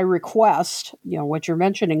 this By Request, what you're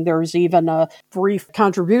mentioning, there's even a brief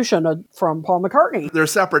contribution from Paul McCartney. They're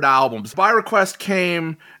separate albums. By Request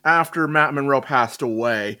came after Matt Monroe passed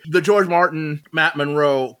away. The George Martin, Matt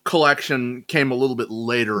Monroe collection came a little bit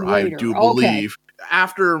later. I do believe. Okay.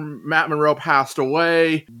 After Matt Monroe passed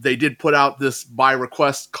away, they did put out this By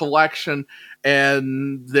Request collection,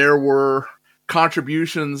 and there were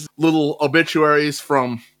contributions, little obituaries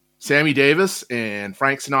from Sammy Davis and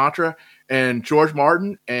Frank Sinatra and George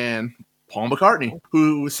Martin and Paul McCartney,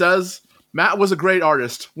 who says, Matt was a great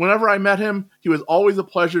artist. Whenever I met him, he was always a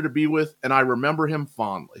pleasure to be with, and I remember him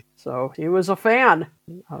fondly. So he was a fan.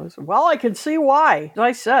 I can see why. As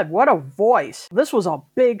I said, what a voice. This was a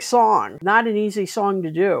big song. Not an easy song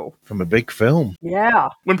to do. From a big film. Yeah.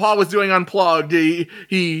 When Paul was doing Unplugged,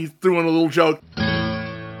 he threw in a little joke.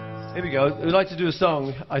 Here we go. We'd like to do a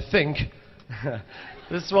song, I think.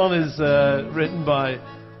 This one is written by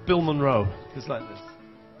Bill Monroe. Just like this.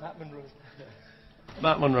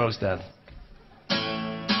 Matt Monroe's dad.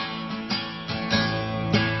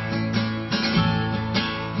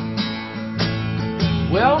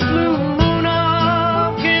 Well, blue moon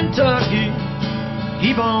of Kentucky,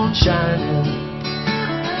 keep on shining.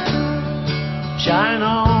 Shine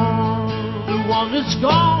on the one that's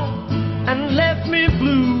gone and left me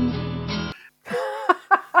blue.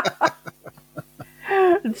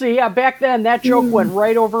 See, back then that joke went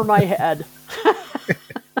right over my head.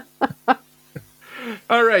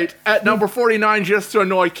 All right, at number 49, just to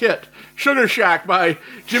annoy Kit, Sugar Shack by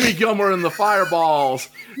Jimmy Gilmore and the Fireballs,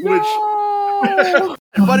 which,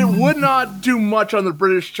 but it would not do much on the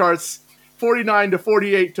British charts. 49 to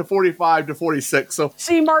 48 to 45 to 46. So,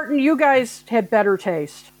 see, Martin, you guys had better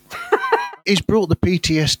taste. It's brought the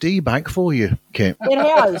PTSD back for you, Kit. It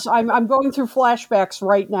has. I'm going through flashbacks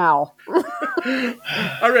right now.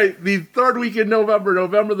 All right, the third week in November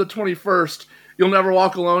the 21st, You'll Never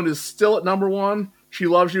Walk Alone is still at number 1. She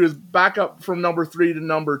Loves You is back up from number 3 to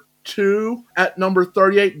number 2. At number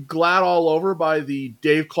 38, Glad All Over by the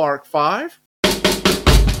Dave Clark 5.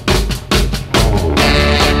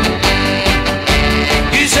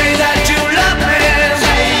 You say that you love me,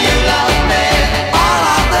 all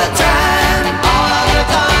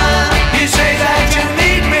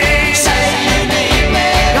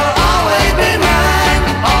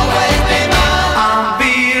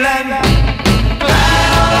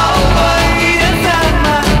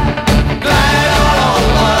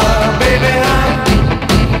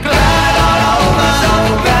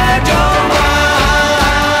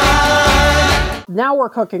we're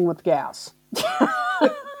cooking with gas.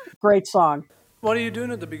 Great song. What are you doing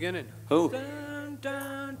at the beginning? Who? Dun,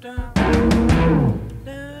 dun, dun.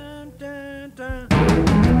 Dun, dun, dun.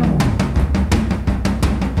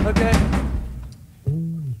 Okay.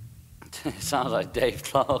 It sounds like Dave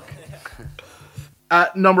Clark.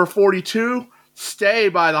 At number 42, Stay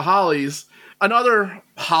by the Hollies. Another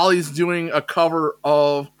Hollies doing a cover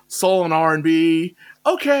of soul and R&B.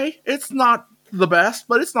 Okay, it's not the best,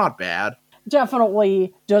 but it's not bad.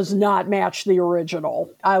 Definitely does not match the original.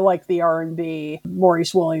 I like the R&B,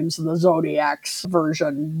 Maurice Williams and the Zodiacs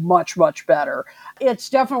version much, much better. It's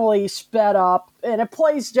definitely sped up, and it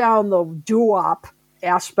plays down the doo-wop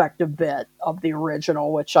aspect a bit of the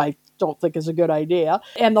original, which I don't think is a good idea.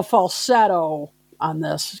 And the falsetto on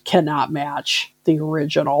this cannot match the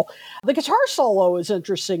original. The guitar solo is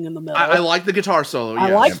interesting in the middle. I like the guitar solo, yes.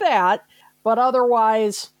 I like that, but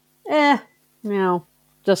otherwise,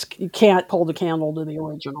 just you can't hold a candle to the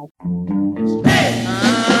original.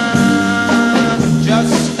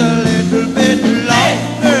 Just a little bit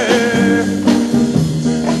longer.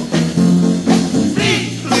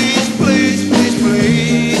 Please, please, please, please,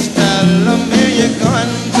 please, tell me you're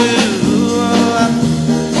going to.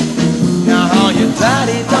 Now your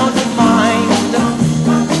daddy don't mind,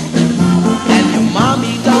 and your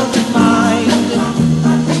mommy don't mind,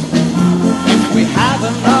 if we have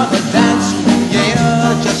another dance,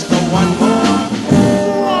 yeah, just the one more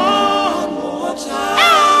time.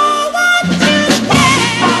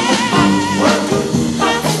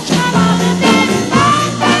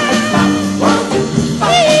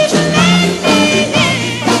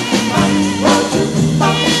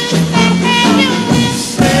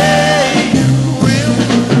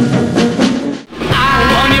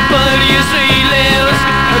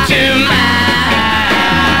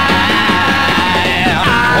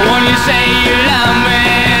 I want to say you love me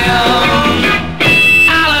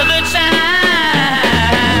all of the time.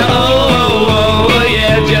 Oh,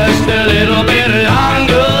 yeah, just a little bit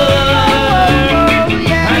longer.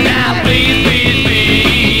 Now, please, please,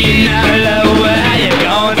 please, now, love, where you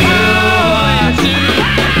going to?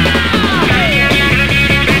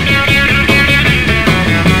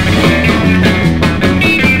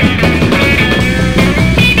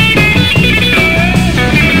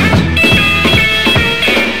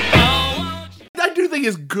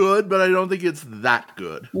 Is good, but I don't think it's that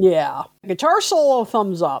good. Yeah. Guitar solo,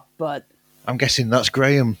 thumbs up, but... I'm guessing that's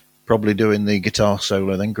Graham probably doing the guitar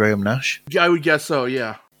solo then, Graham Nash. Yeah, I would guess so,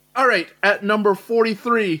 yeah. All right, at number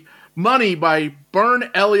 43, Money by Bern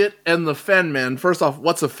Elliott and the Fenmen. First off,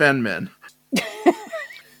 what's a Fenman?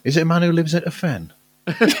 Is it a man who lives at a fen?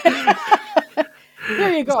 There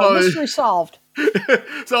you go, mystery solved.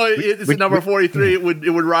 So it's number 43. It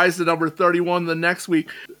would rise to number 31 the next week.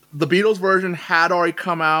 The Beatles version had already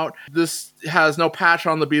come out. This has no patch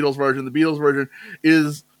on the Beatles version. The Beatles version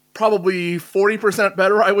is probably 40%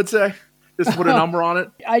 better, I would say. Just put a number on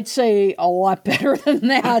it. I'd say a lot better than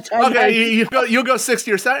that. Okay, you'll go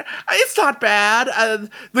 60 or 70. It's not bad.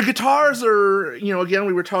 The guitars are, again,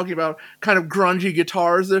 we were talking about kind of grungy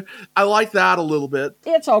guitars. I like that a little bit.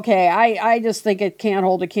 It's okay. I just think it can't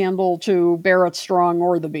hold a candle to Barrett Strong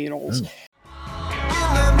or the Beatles.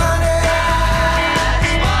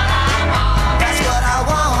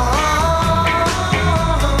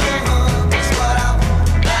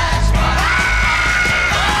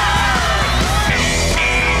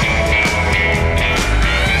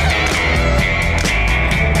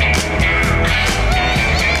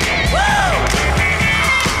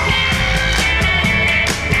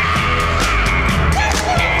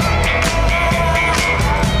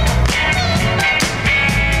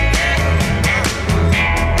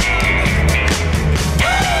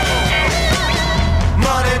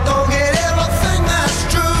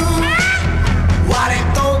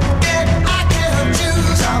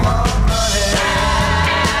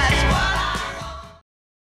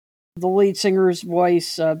 The lead singer's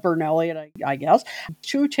voice, Bern Elliott, I guess.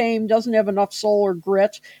 Too tame, doesn't have enough soul or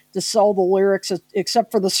grit to sell the lyrics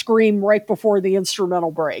except for the scream right before the instrumental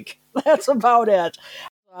break. That's about it.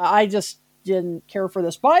 I just didn't care for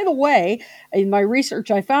this. By the way, in my research,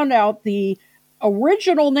 I found out the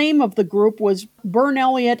original name of the group was Bern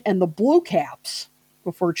Elliott and the Blue Caps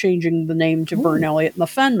before changing the name to Bern Elliott and the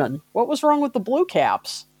Fenmen. What was wrong with the Blue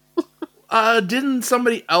Caps? Didn't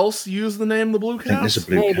somebody else use the name the Blue Caps? I think there's a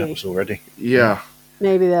Blue Caps already. Yeah.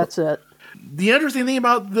 Maybe that's it. The interesting thing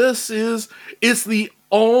about this is it's the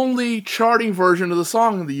only charting version of the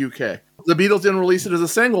song in the UK. The Beatles didn't release it as a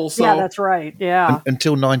single, so... Yeah, that's right, yeah.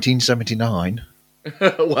 Until 1979.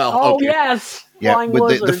 Well, okay. Yes! Yeah, Flying with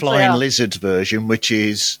Lizards, the Flying Lizards version, which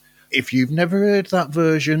is... If you've never heard that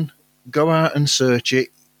version, Go out and search it.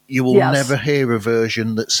 You will never hear a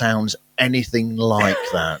version that sounds anything like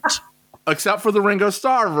that. Except for the Ringo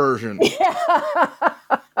Starr version.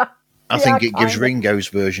 I think it gives Ringo's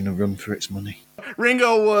version a run for its money.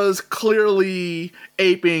 Ringo was clearly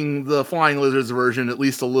aping the Flying Lizards version at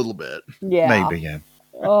least a little bit. Yeah. Maybe, yeah.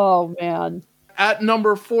 Oh, man. At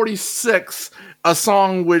number 46, a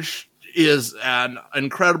song which is an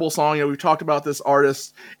incredible song. You know, we've talked about this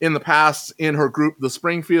artist in the past in her group, the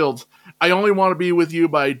Springfields. I Only Want to Be With You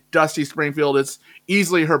by Dusty Springfield. It's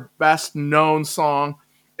easily her best known song.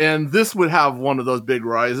 And this would have one of those big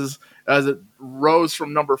rises as it rose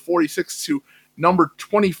from number 46 to number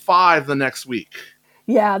 25 the next week.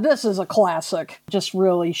 Yeah, this is a classic. Just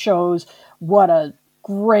really shows what a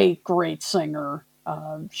great, great singer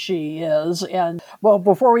she is. And, well,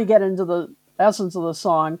 before we get into the essence of the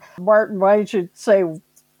song, Martin, why don't you say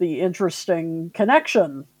the interesting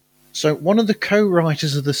connection? So one of the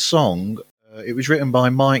co-writers of the song, it was written by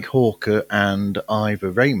Mike Hawker and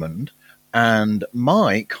Ivor Raymond. And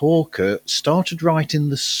Mike Hawker started writing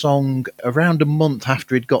the song around a month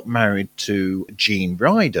after he'd got married to Gene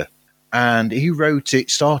Ryder. And he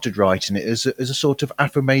started writing it as a sort of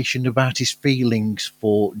affirmation about his feelings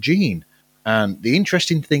for Gene. And the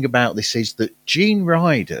interesting thing about this is that Gene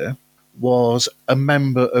Ryder was a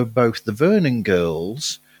member of both the Vernon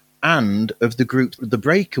Girls and of the group The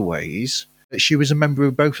Breakaways. She was a member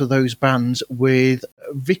of both of those bands with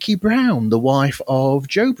Vicky Brown, the wife of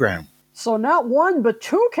Joe Brown. So not one, but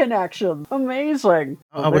two connections. Amazing.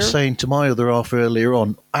 I was saying to my other half earlier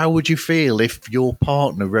on, how would you feel if your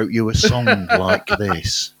partner wrote you a song like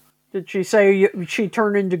this? Did she say she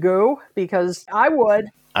turned into goo? Because I would.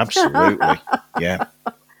 Absolutely, yeah.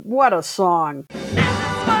 What a song.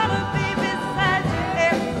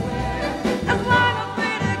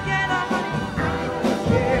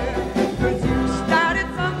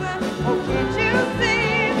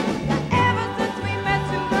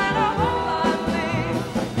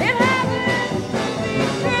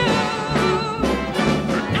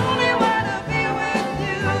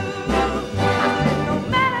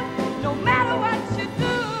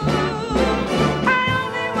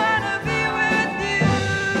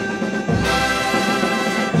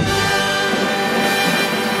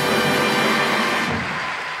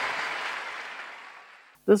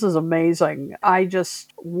 This is amazing. I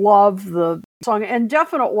just love the song, and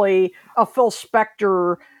definitely a Phil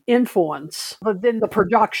Spector influence within the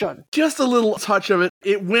production. Just a little touch of it.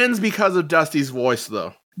 It wins because of Dusty's voice,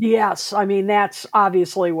 though. Yes, I mean, that's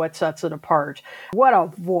obviously what sets it apart. What a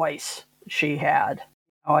voice she had.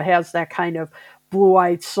 It has that kind of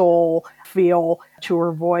blue-eyed soul feel to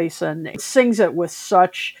her voice, and it sings it with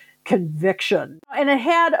such conviction. And it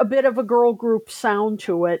had a bit of a girl group sound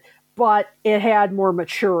to it, but it had more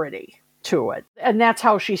maturity to it. And that's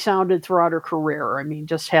how she sounded throughout her career. I mean,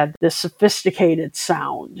 just had this sophisticated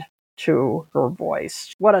sound to her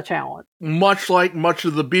voice. What a talent. Much like much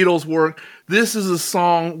of the Beatles' work, this is a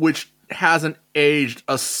song which hasn't aged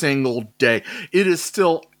a single day. It is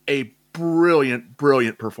still a brilliant,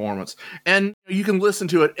 brilliant performance. And you can listen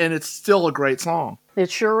to it, and it's still a great song. It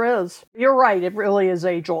sure is. You're right. It really is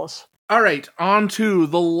ageless. All right, on to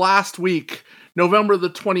the last week, November the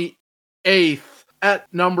 28th.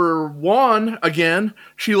 At number 1, again,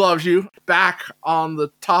 She Loves You, back on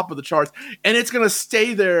the top of the charts. And it's going to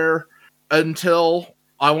stay there until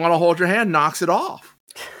I Want to Hold Your Hand knocks it off.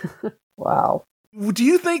 Wow. Do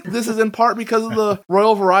you think this is in part because of the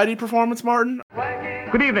Royal Variety performance, Martin?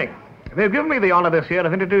 Good evening. They've given me the honour this year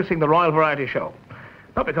of introducing the Royal Variety Show.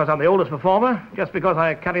 Not because I'm the oldest performer, just because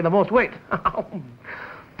I carry the most weight.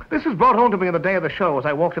 This was brought home to me on the day of the show as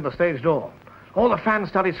I walked in the stage door. All the fans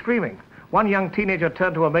started screaming. One young teenager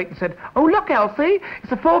turned to her mate and said, "Oh, look, Elsie, it's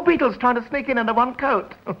the 4 Beatles trying to sneak in under one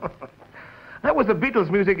coat." That was the Beatles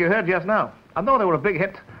music you heard just now. And though they were a big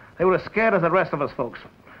hit, they were as scared as the rest of us folks.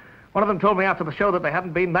 One of them told me after the show that they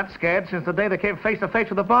hadn't been that scared since the day they came face to face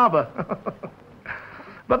with the barber.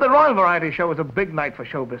 But the Royal Variety Show is a big night for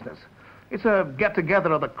show business. It's a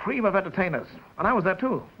get-together of the cream of entertainers. And I was there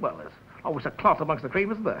too. Well, there's always a clot amongst the cream,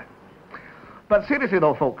 isn't there? But seriously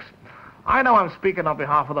though, folks, I know I'm speaking on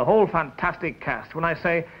behalf of the whole fantastic cast when I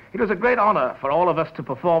say it was a great honour for all of us to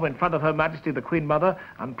perform in front of Her Majesty the Queen Mother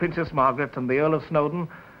and Princess Margaret and the Earl of Snowdon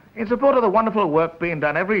in support of the wonderful work being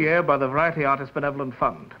done every year by the Variety Artists Benevolent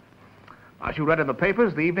Fund. As you read in the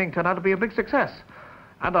papers, the evening turned out to be a big success,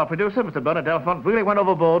 and our producer, Mr. Bernard Delfont, really went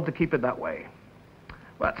overboard to keep it that way.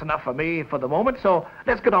 Well, that's enough for me for the moment, so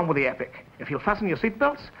let's get on with the epic. If you'll fasten your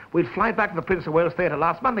seatbelts, we'll fly back to the Prince of Wales Theatre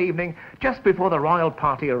last Monday evening, just before the royal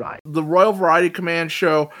party arrived. The Royal Variety Command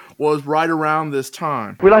show was right around this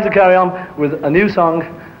time. We'd like to carry on with a new song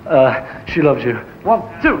She loves you.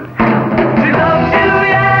 1, 2. She loves you,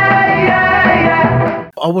 yeah, yeah, yeah.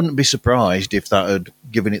 I wouldn't be surprised if that had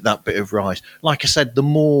given it that bit of rise. Like I said, the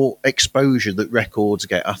more exposure that records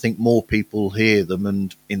get, I think more people hear them,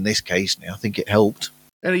 and in this case, I think it helped.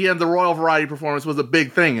 And again, the Royal Variety performance was a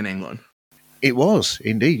big thing in England. It was,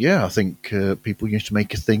 indeed, yeah. I think people used to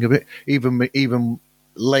make a thing of it. Even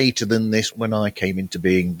later than this, when I came into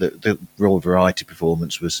being, the Royal Variety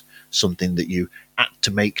performance was something that you had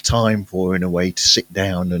to make time for, in a way, to sit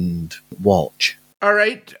down and watch. All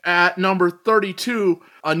right, at number 32,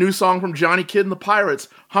 a new song from Johnny Kidd and the Pirates,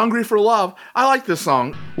 Hungry for Love. I like this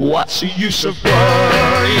song. What's the use of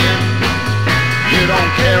worrying? You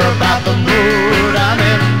don't care about the mood I'm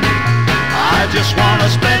in. I just want to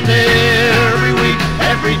spend every week,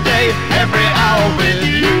 every day, every hour with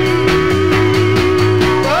you.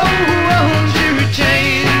 Oh, won't you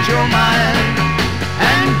change your mind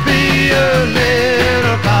and be a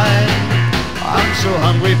little kind? I'm so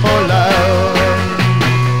hungry for love,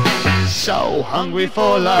 so hungry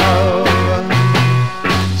for love,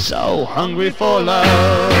 so hungry for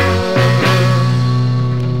love.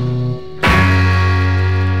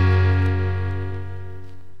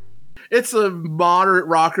 It's a moderate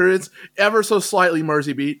rocker. It's ever so slightly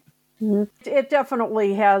Mersey beat. It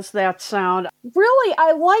definitely has that sound. Really,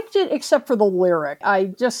 I liked it except for the lyric. I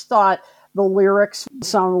just thought the lyrics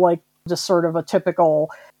sounded like just sort of a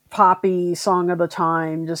typical poppy song of the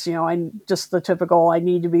time. Just, just the typical, I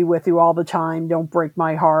need to be with you all the time, don't break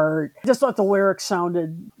my heart. I just thought the lyrics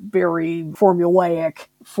sounded very formulaic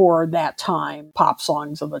for that time, pop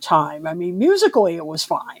songs of the time. I mean, musically, it was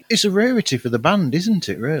fine. It's a rarity for the band, isn't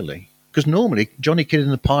it, really? Because normally, Johnny Kidd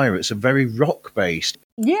and the Pirates are very rock-based.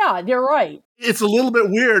 Yeah, you're right. It's a little bit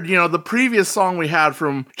weird. The previous song we had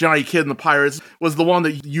from Johnny Kidd and the Pirates was the one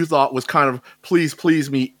that you thought was kind of Please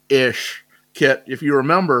Please Me-ish, Kit, if you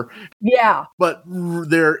remember. Yeah. But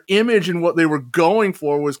their image and what they were going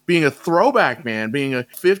for was being a throwback band, being a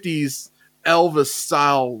 50s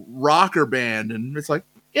Elvis-style rocker band. And it's like,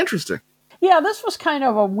 interesting. Yeah, this was kind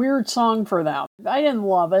of a weird song for them. I didn't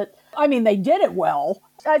love it. I mean, they did it well.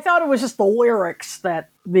 I thought it was just the lyrics that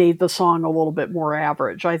made the song a little bit more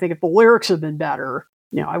average. I think if the lyrics had been better,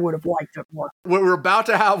 I would have liked it more. We're about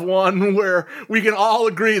to have one where we can all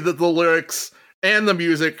agree that the lyrics and the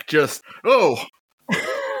music just, oh.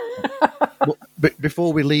 Well, but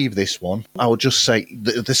before we leave this one, I'll just say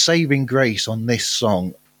the saving grace on this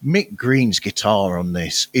song, Mick Green's guitar on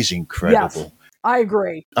this is incredible. Yes. I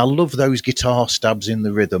agree. I love those guitar stabs in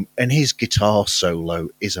the rhythm, and his guitar solo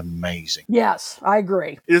is amazing. Yes, I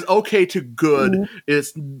agree. It is okay to good. Mm-hmm.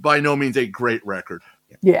 It's by no means a great record.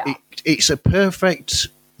 Yeah. It's a perfect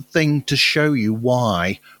thing to show you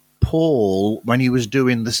why Paul, when he was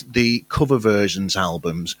doing the cover versions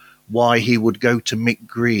albums, why he would go to Mick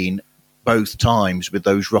Green both times with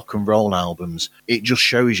those rock and roll albums. It just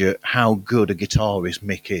shows you how good a guitarist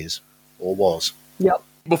Mick is, or was. Yep.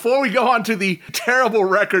 Before we go on to the terrible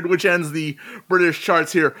record, which ends the British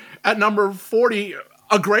charts here, at number 40,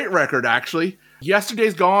 a great record, actually.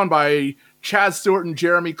 Yesterday's Gone by Chad Stewart and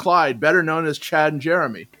Jeremy Clyde, better known as Chad and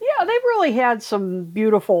Jeremy. Yeah, they've really had some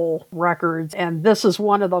beautiful records, and this is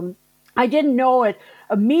one of them. I didn't know it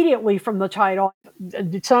immediately from the title.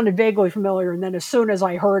 It sounded vaguely familiar, and then as soon as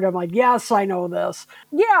I heard it, I'm like, yes, I know this.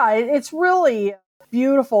 Yeah, it's really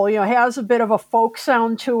beautiful. It has a bit of a folk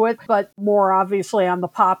sound to it, but more obviously on the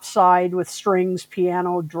pop side with strings,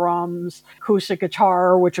 piano, drums, acoustic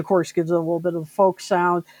guitar, which of course gives it a little bit of the folk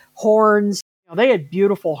sound, horns. They had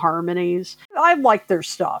beautiful harmonies. I liked their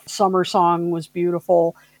stuff. Summer Song was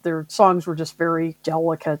beautiful. Their songs were just very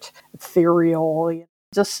delicate, ethereal.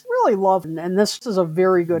 Just really loved it. And this is a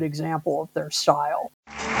very good example of their style.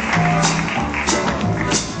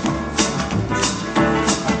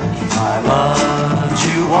 I loved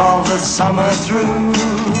you all the summer through.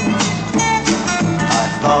 I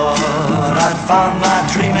thought I'd found my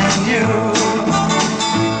dream in you.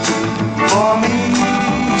 For me,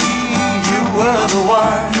 you were the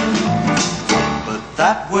one. But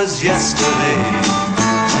that was yesterday,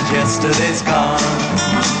 and yesterday's gone.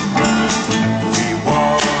 We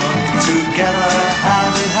walked together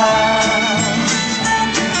hand in hand,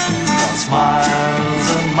 on smiles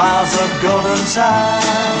and miles of golden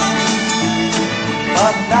sand.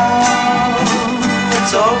 But now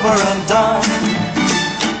it's over and done.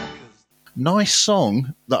 Nice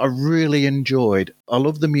song that I really enjoyed. I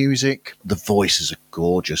love the music. The voices are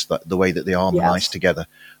gorgeous, the way that they harmonise together.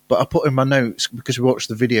 But I put in my notes, because we watched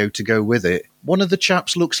the video to go with it, one of the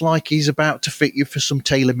chaps looks like he's about to fit you for some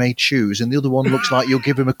tailor-made shoes, and the other one looks like you'll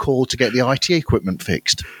give him a call to get the IT equipment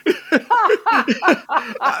fixed.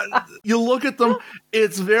 You look at them,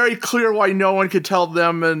 it's very clear why no one could tell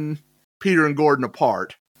them and Peter and Gordon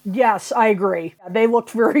apart. Yes, I agree. They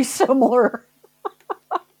looked very similar.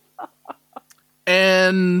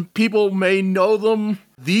 And people may know them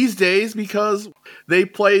these days because they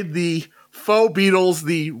played the faux Beatles,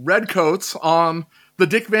 the Redcoats, on the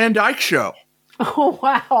Dick Van Dyke Show. Oh,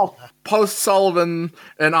 wow. Post Sullivan,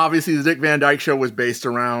 and obviously the Dick Van Dyke Show was based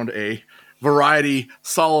around a Variety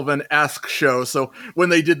Sullivan-esque show. So when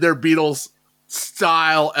they did their Beatles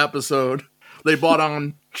style episode, they brought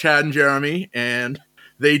on Chad and Jeremy, and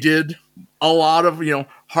they did a lot of,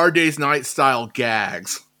 Hard Day's Night style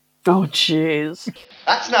gags. Oh, jeez.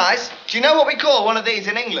 That's nice. Do you know what we call one of these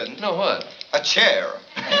in England? No, what? A chair.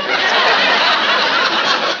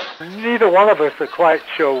 Neither one of us are quite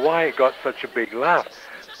sure why it got such a big laugh.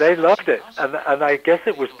 They loved it, and I guess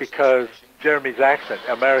it was because Jeremy's accent,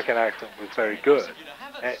 American accent, was very good.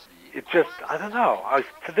 It just, I don't know.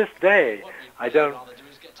 To this day, I don't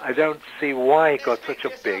see why it got such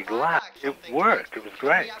a big laugh. It worked. It was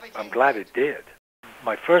great. I'm glad it did.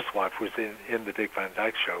 My first wife was in the Dick Van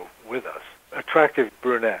Dyke Show with us. Attractive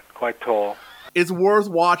brunette, quite tall. It's worth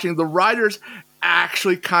watching. The writers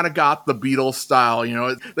actually kind of got the Beatles style.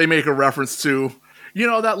 They make a reference to,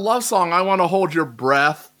 that love song, I Want to Hold Your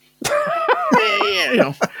Breath.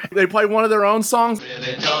 They play one of their own songs.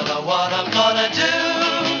 Really don't know what I'm gonna do.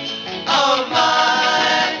 Oh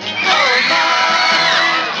my, oh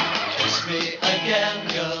my. Kiss me again,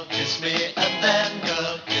 girl, kiss me, and then,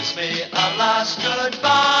 girl, kiss me a last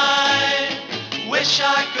goodbye. Wish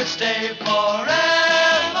I could stay forever.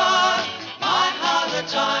 My, how the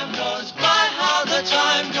time goes, my, how the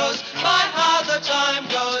time goes, my, how the time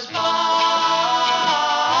goes by.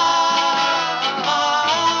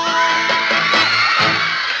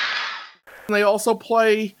 They also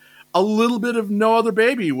play a little bit of No Other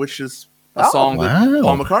Baby, which is a song that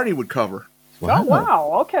Paul McCartney would cover. Wow. Oh,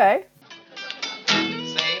 wow. Okay.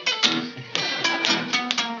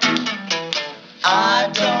 I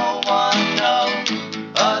don't want no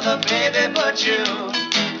other baby but you.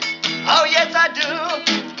 Oh, yes, I do.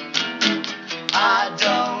 I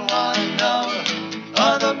don't want no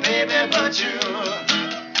other baby but you.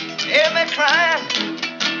 Hear me crying,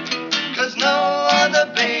 'cause no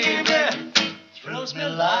other baby thrills me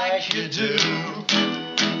like you do.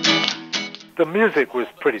 The music was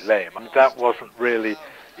pretty lame. That wasn't really...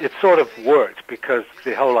 It sort of worked because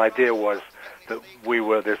the whole idea was that we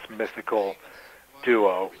were this mythical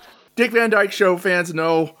duo. Dick Van Dyke Show fans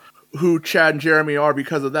know who Chad and Jeremy are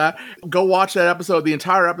because of that. Go watch that episode. The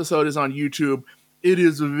entire episode is on YouTube. It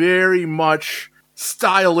is very much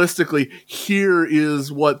stylistically, here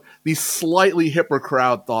is what the slightly hipper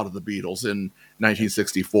crowd thought of the Beatles in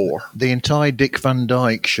 1964. The entire Dick Van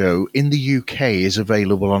Dyke Show in the UK is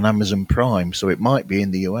available on Amazon Prime, so it might be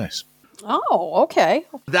in the US. Oh, okay.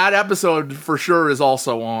 That episode for sure is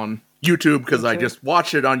also on YouTube because I just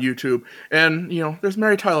watched it on YouTube. And, there's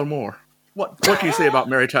Mary Tyler Moore. What can you say about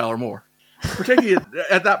Mary Tyler Moore? Particularly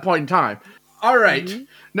at that point in time. All right.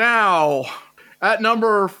 Now, at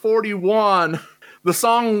number 41, the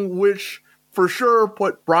song which for sure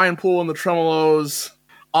put Brian Poole and the Tremolos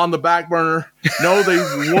on the back burner. No, they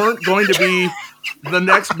weren't going to be the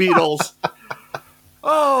next Beatles.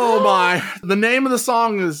 Oh, my. The name of the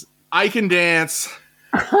song is I Can Dance.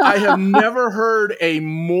 I have never heard a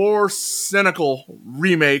more cynical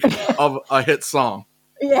remake of a hit song.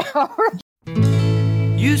 Yeah.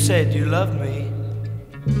 You said you loved me,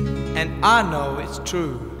 and I know it's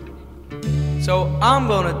true. So I'm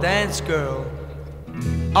gonna dance, girl,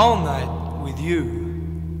 all night with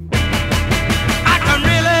you. I can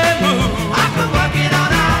really move. I can work it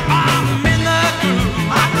on out. I'm in the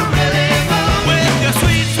groove. I can really move with your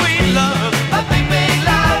sweet, sweet love. A big, big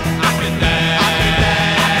love. I can dance.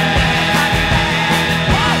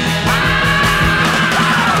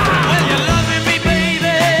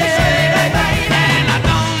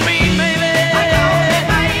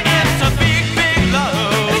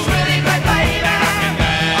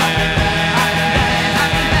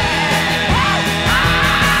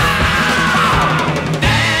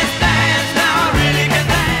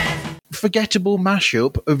 Forgettable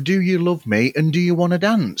mashup of Do You Love Me and Do You Want to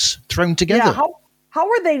Dance thrown together. Yeah, how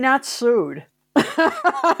were they not sued?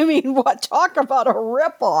 I mean, what? Talk about a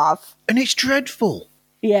ripoff. And it's dreadful.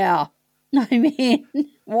 Yeah. I mean,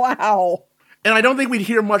 wow. And I don't think we'd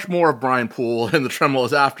hear much more of Brian Poole and the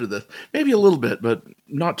Tremolos after this. Maybe a little bit, but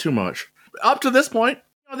not too much. Up to this point,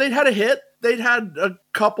 they'd had a hit. They'd had a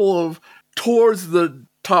couple of towards the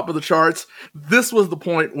top of the charts. This was the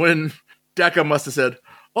point when Decca must have said,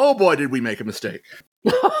 oh boy, did we make a mistake.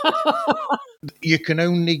 You can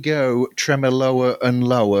only go tremor lower and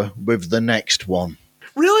lower with the next one.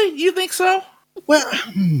 Really? You think so? Well,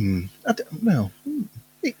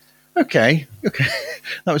 okay.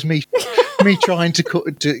 That was me trying to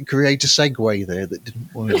create a segue there that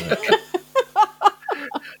didn't work.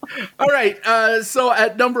 All right, so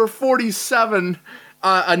at number 47,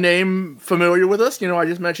 a name familiar with us. I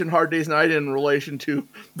just mentioned Hard Day's Night in relation to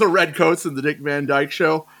the Redcoats and the Dick Van Dyke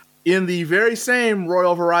Show. In the very same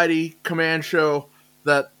Royal Variety Command show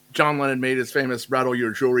that John Lennon made his famous Rattle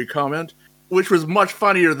Your Jewelry comment, which was much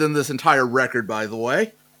funnier than this entire record, by the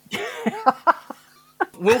way.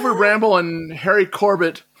 Wilford Bramble and Harry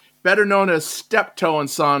Corbett, better known as Steptoe and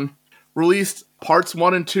Son, released parts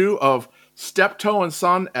 1 and 2 of Steptoe and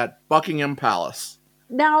Son at Buckingham Palace.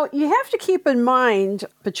 Now, you have to keep in mind,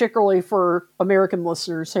 particularly for American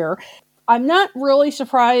listeners here, I'm not really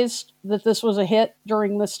surprised that this was a hit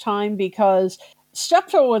during this time because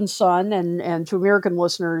Steptoe and Son, and to American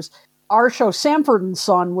listeners, our show Sanford and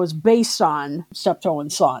Son was based on Steptoe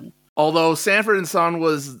and Son. Although Sanford and Son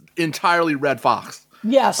was entirely Red Fox.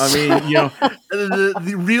 Yes. I mean,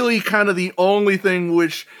 the really kind of the only thing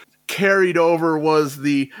which carried over was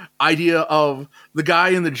the idea of the guy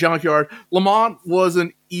in the junkyard. Lamont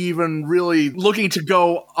wasn't even really looking to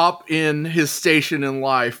go up in his station in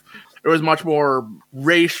life. There was much more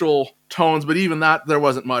racial tones, but even that, there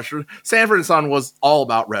wasn't much. Sanford and Son was all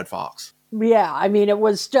about Red Fox. Yeah, I mean, it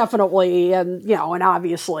was definitely, and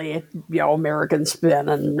obviously, American spin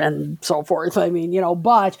and so forth. I mean,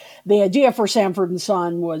 but the idea for Sanford and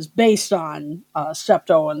Son was based on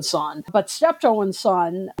Steptoe and Son. But Steptoe and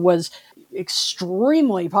Son was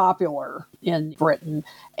extremely popular in Britain,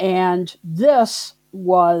 and this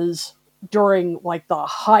was during the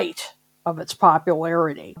height of its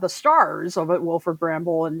popularity. The stars of it, Wilford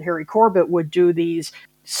Bramble and Harry Corbett, would do these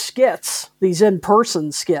skits, these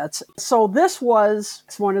in-person skits. So this was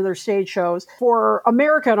one of their stage shows. For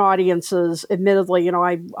American audiences, admittedly,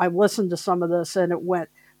 I listened to some of this and it went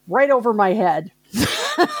right over my head.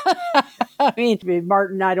 I mean,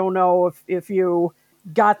 Martin, I don't know if you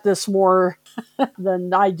got this more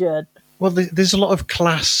than I did. Well, there's a lot of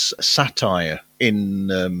class satire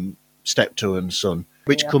in Steptoe and Son,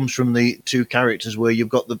 which comes from the two characters where you've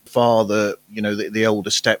got the father, the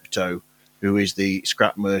older Steptoe, who is the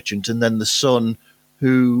scrap merchant, and then the son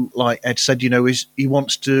who, like Ed said, he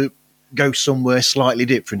wants to go somewhere slightly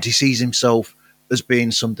different. He sees himself as being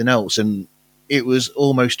something else, and it was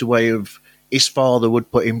almost a way of his father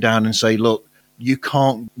would put him down and say, look, you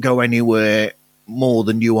can't go anywhere more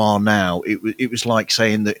than you are now. It was like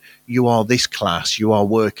saying that you are this class, you are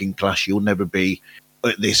working class, you'll never be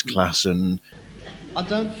at this class. And I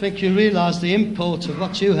don't think you realise the import of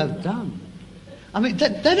what you have done. I mean, they're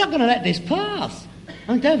not going to let this pass.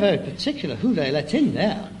 I mean, they're very particular who they let in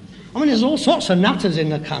there. I mean, there's all sorts of nutters in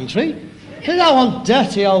the country. They don't want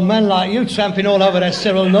dirty old men like you tramping all over their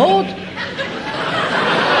Cyril Lord.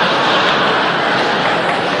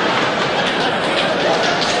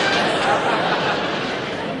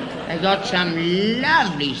 They've got some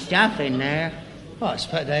lovely stuff in there. Well, I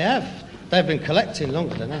expect they have. They've been collecting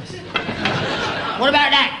longer than us. What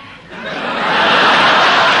about that?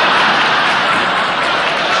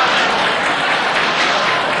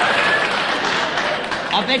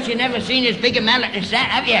 I bet you never seen as big a mallet as that,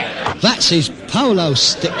 have you? That's his polo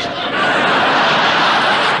stick.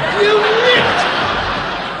 You nit!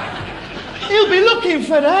 He'll be looking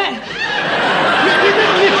for that. You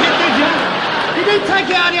didn't nick it, did you? You didn't take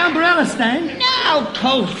it out of the umbrella stand? No, of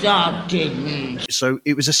course I didn't. So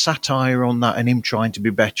it was a satire on that and him trying to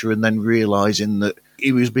be better and then realising that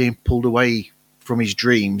he was being pulled away from his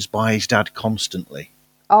dreams by his dad constantly.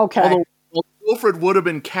 Okay. Although Wilfred would have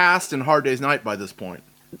been cast in Hard Day's Night by this point.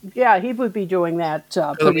 Yeah, he would be doing that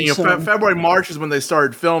pretty soon. February, March is when they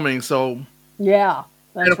started filming, so... Yeah,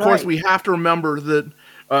 that's And of course, right. we have to remember that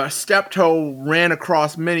Steptoe ran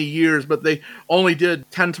across many years, but they only did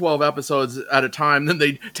 10, 12 episodes at a time, then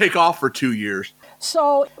they'd take off for 2 years.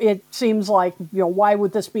 So it seems like, why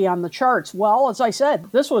would this be on the charts? Well, as I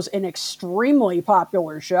said, this was an extremely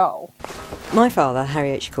popular show. My father,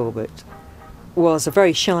 Harry H. Corbett, was a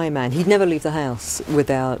very shy man. He'd never leave the house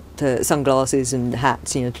without sunglasses and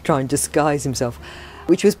hats, to try and disguise himself,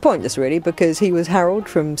 which was pointless, really, because he was Harold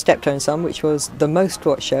from Steptoe and Son, which was the most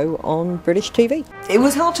watched show on British TV. It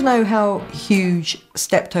was hard to know how huge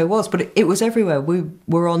Steptoe was, but it was everywhere. We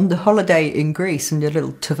were on the holiday in Greece in a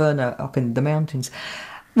little taverna up in the mountains.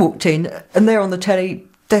 Walked in, and there on the telly,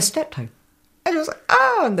 there's Steptoe. And it was like,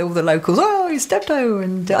 and all the locals, he's Steptoe.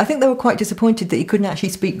 And I think they were quite disappointed that he couldn't actually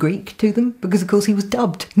speak Greek to them, because, of course, he was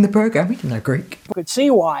dubbed in the programme. He didn't know Greek. You could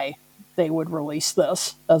see why. they would release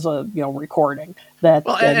this as a recording. That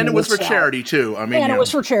and it was for charity too. I mean, and it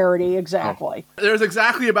was for charity, exactly. There's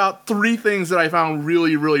exactly about 3 things that I found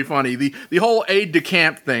really, really funny. The whole aide de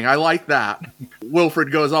camp thing, I like that.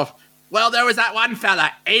 Wilfred goes off, well, there was that one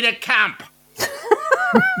fella, aide de camp.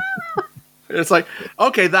 It's like,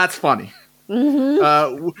 okay, that's funny.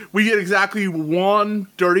 We get exactly one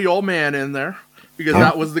dirty old man in there, because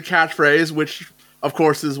that was the catchphrase, which, of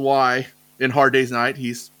course, is why in Hard Day's Night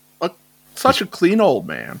he's such a clean old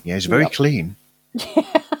man. Yeah, he's very clean.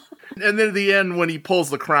 And then at the end, when he pulls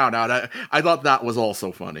the crown out, I thought that was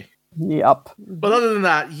also funny. Yep. But other than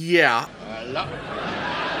that, yeah.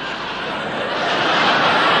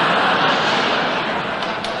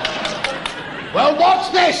 Well, what's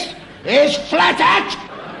this? Is flat hat?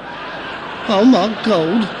 Oh my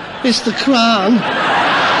God, it's the crown.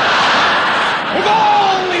 If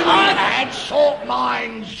only we had short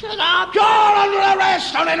minds. Shut up. You're under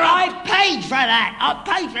arrest, I paid for that. I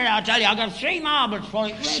paid for it, I tell you. I got 3 marbles for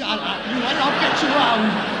it. Shut up. I'll get you home.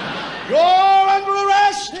 You're under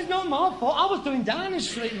arrest. It's not my fault. I was doing Downing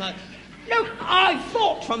Street, mate. Look, I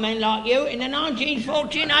fought for men like you in the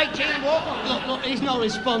 1914-18 war. Look, he's not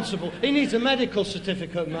responsible. He needs a medical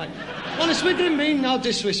certificate, mate. Honest, we didn't mean no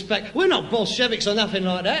disrespect. We're not Bolsheviks or nothing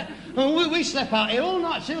like that. I mean, we slept out here all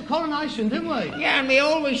night till coronation, didn't we? Yeah, and we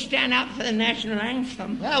always stand up for the national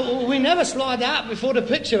anthem. Yeah, well, we never slide out before the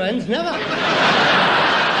picture ends, never. You're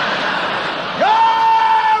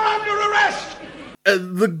under arrest.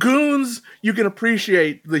 The goons, you can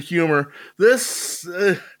appreciate the humor. This...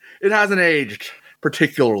 it hasn't aged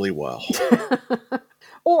particularly well.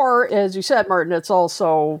 Or, as you said, Martin, it's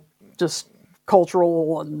also just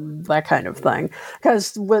cultural and that kind of thing.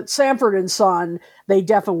 Because with Sanford and Son, they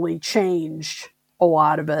definitely changed a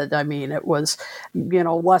lot of it. I mean, it was,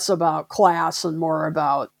 less about class and more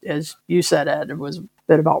about, as you said, Ed, it was a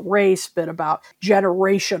bit about race, a bit about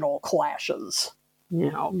generational clashes,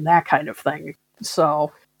 that kind of thing.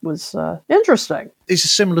 So was interesting. It's a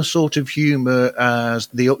similar sort of humour as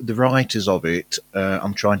the writers of it.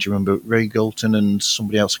 I'm trying to remember Ray Galton and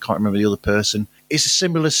somebody else. I can't remember the other person. It's a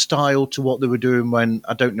similar style to what they were doing when,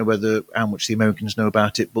 I don't know how much the Americans know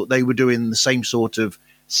about it, but they were doing the same sort of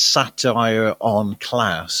satire on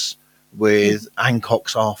class with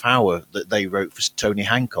Hancock's Half Hour that they wrote for Tony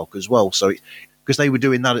Hancock as well. So, because they were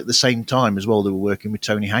doing that at the same time as well, they were working with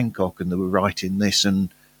Tony Hancock and they were writing this, and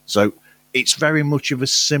so it's very much of a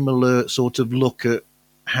similar sort of look at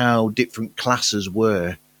how different classes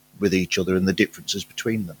were with each other and the differences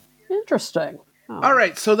between them. Interesting. Oh. All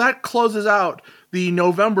right, so that closes out the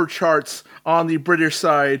November charts on the British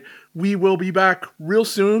side. We will be back real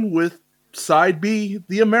soon with Side B,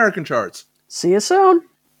 the American charts. See you soon.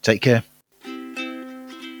 Take care.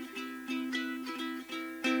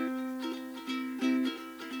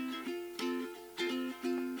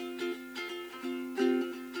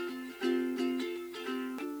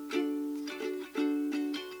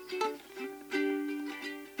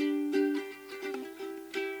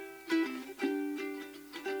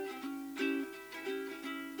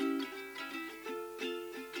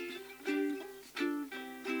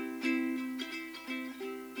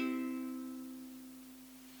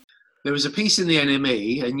 There was a piece in the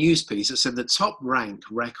NME, a news piece, that said the Top Rank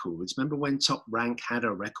Records. Remember when Top Rank had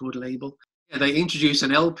a record label? Yeah, they introduced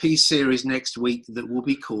an LP series next week that will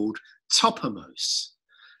be called Toppermost.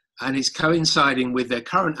 And it's coinciding with their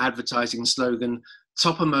current advertising slogan,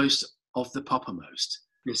 Toppermost of the Poppermost.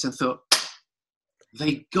 Yes, I thought,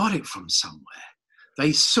 they got it from somewhere.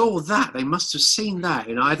 They saw that. They must have seen that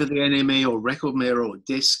in either the NME or Record Mirror or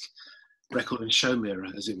Disc, Record and Show Mirror,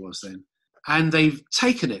 as it was then. And they've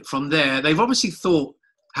taken it from there. They've obviously thought,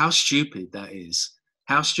 how stupid that is.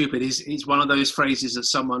 How stupid is one of those phrases that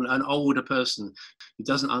an older person who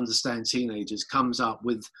doesn't understand teenagers comes up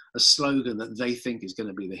with a slogan that they think is going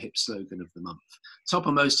to be the hip slogan of the month.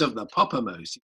 Toppermost of the Poppermost.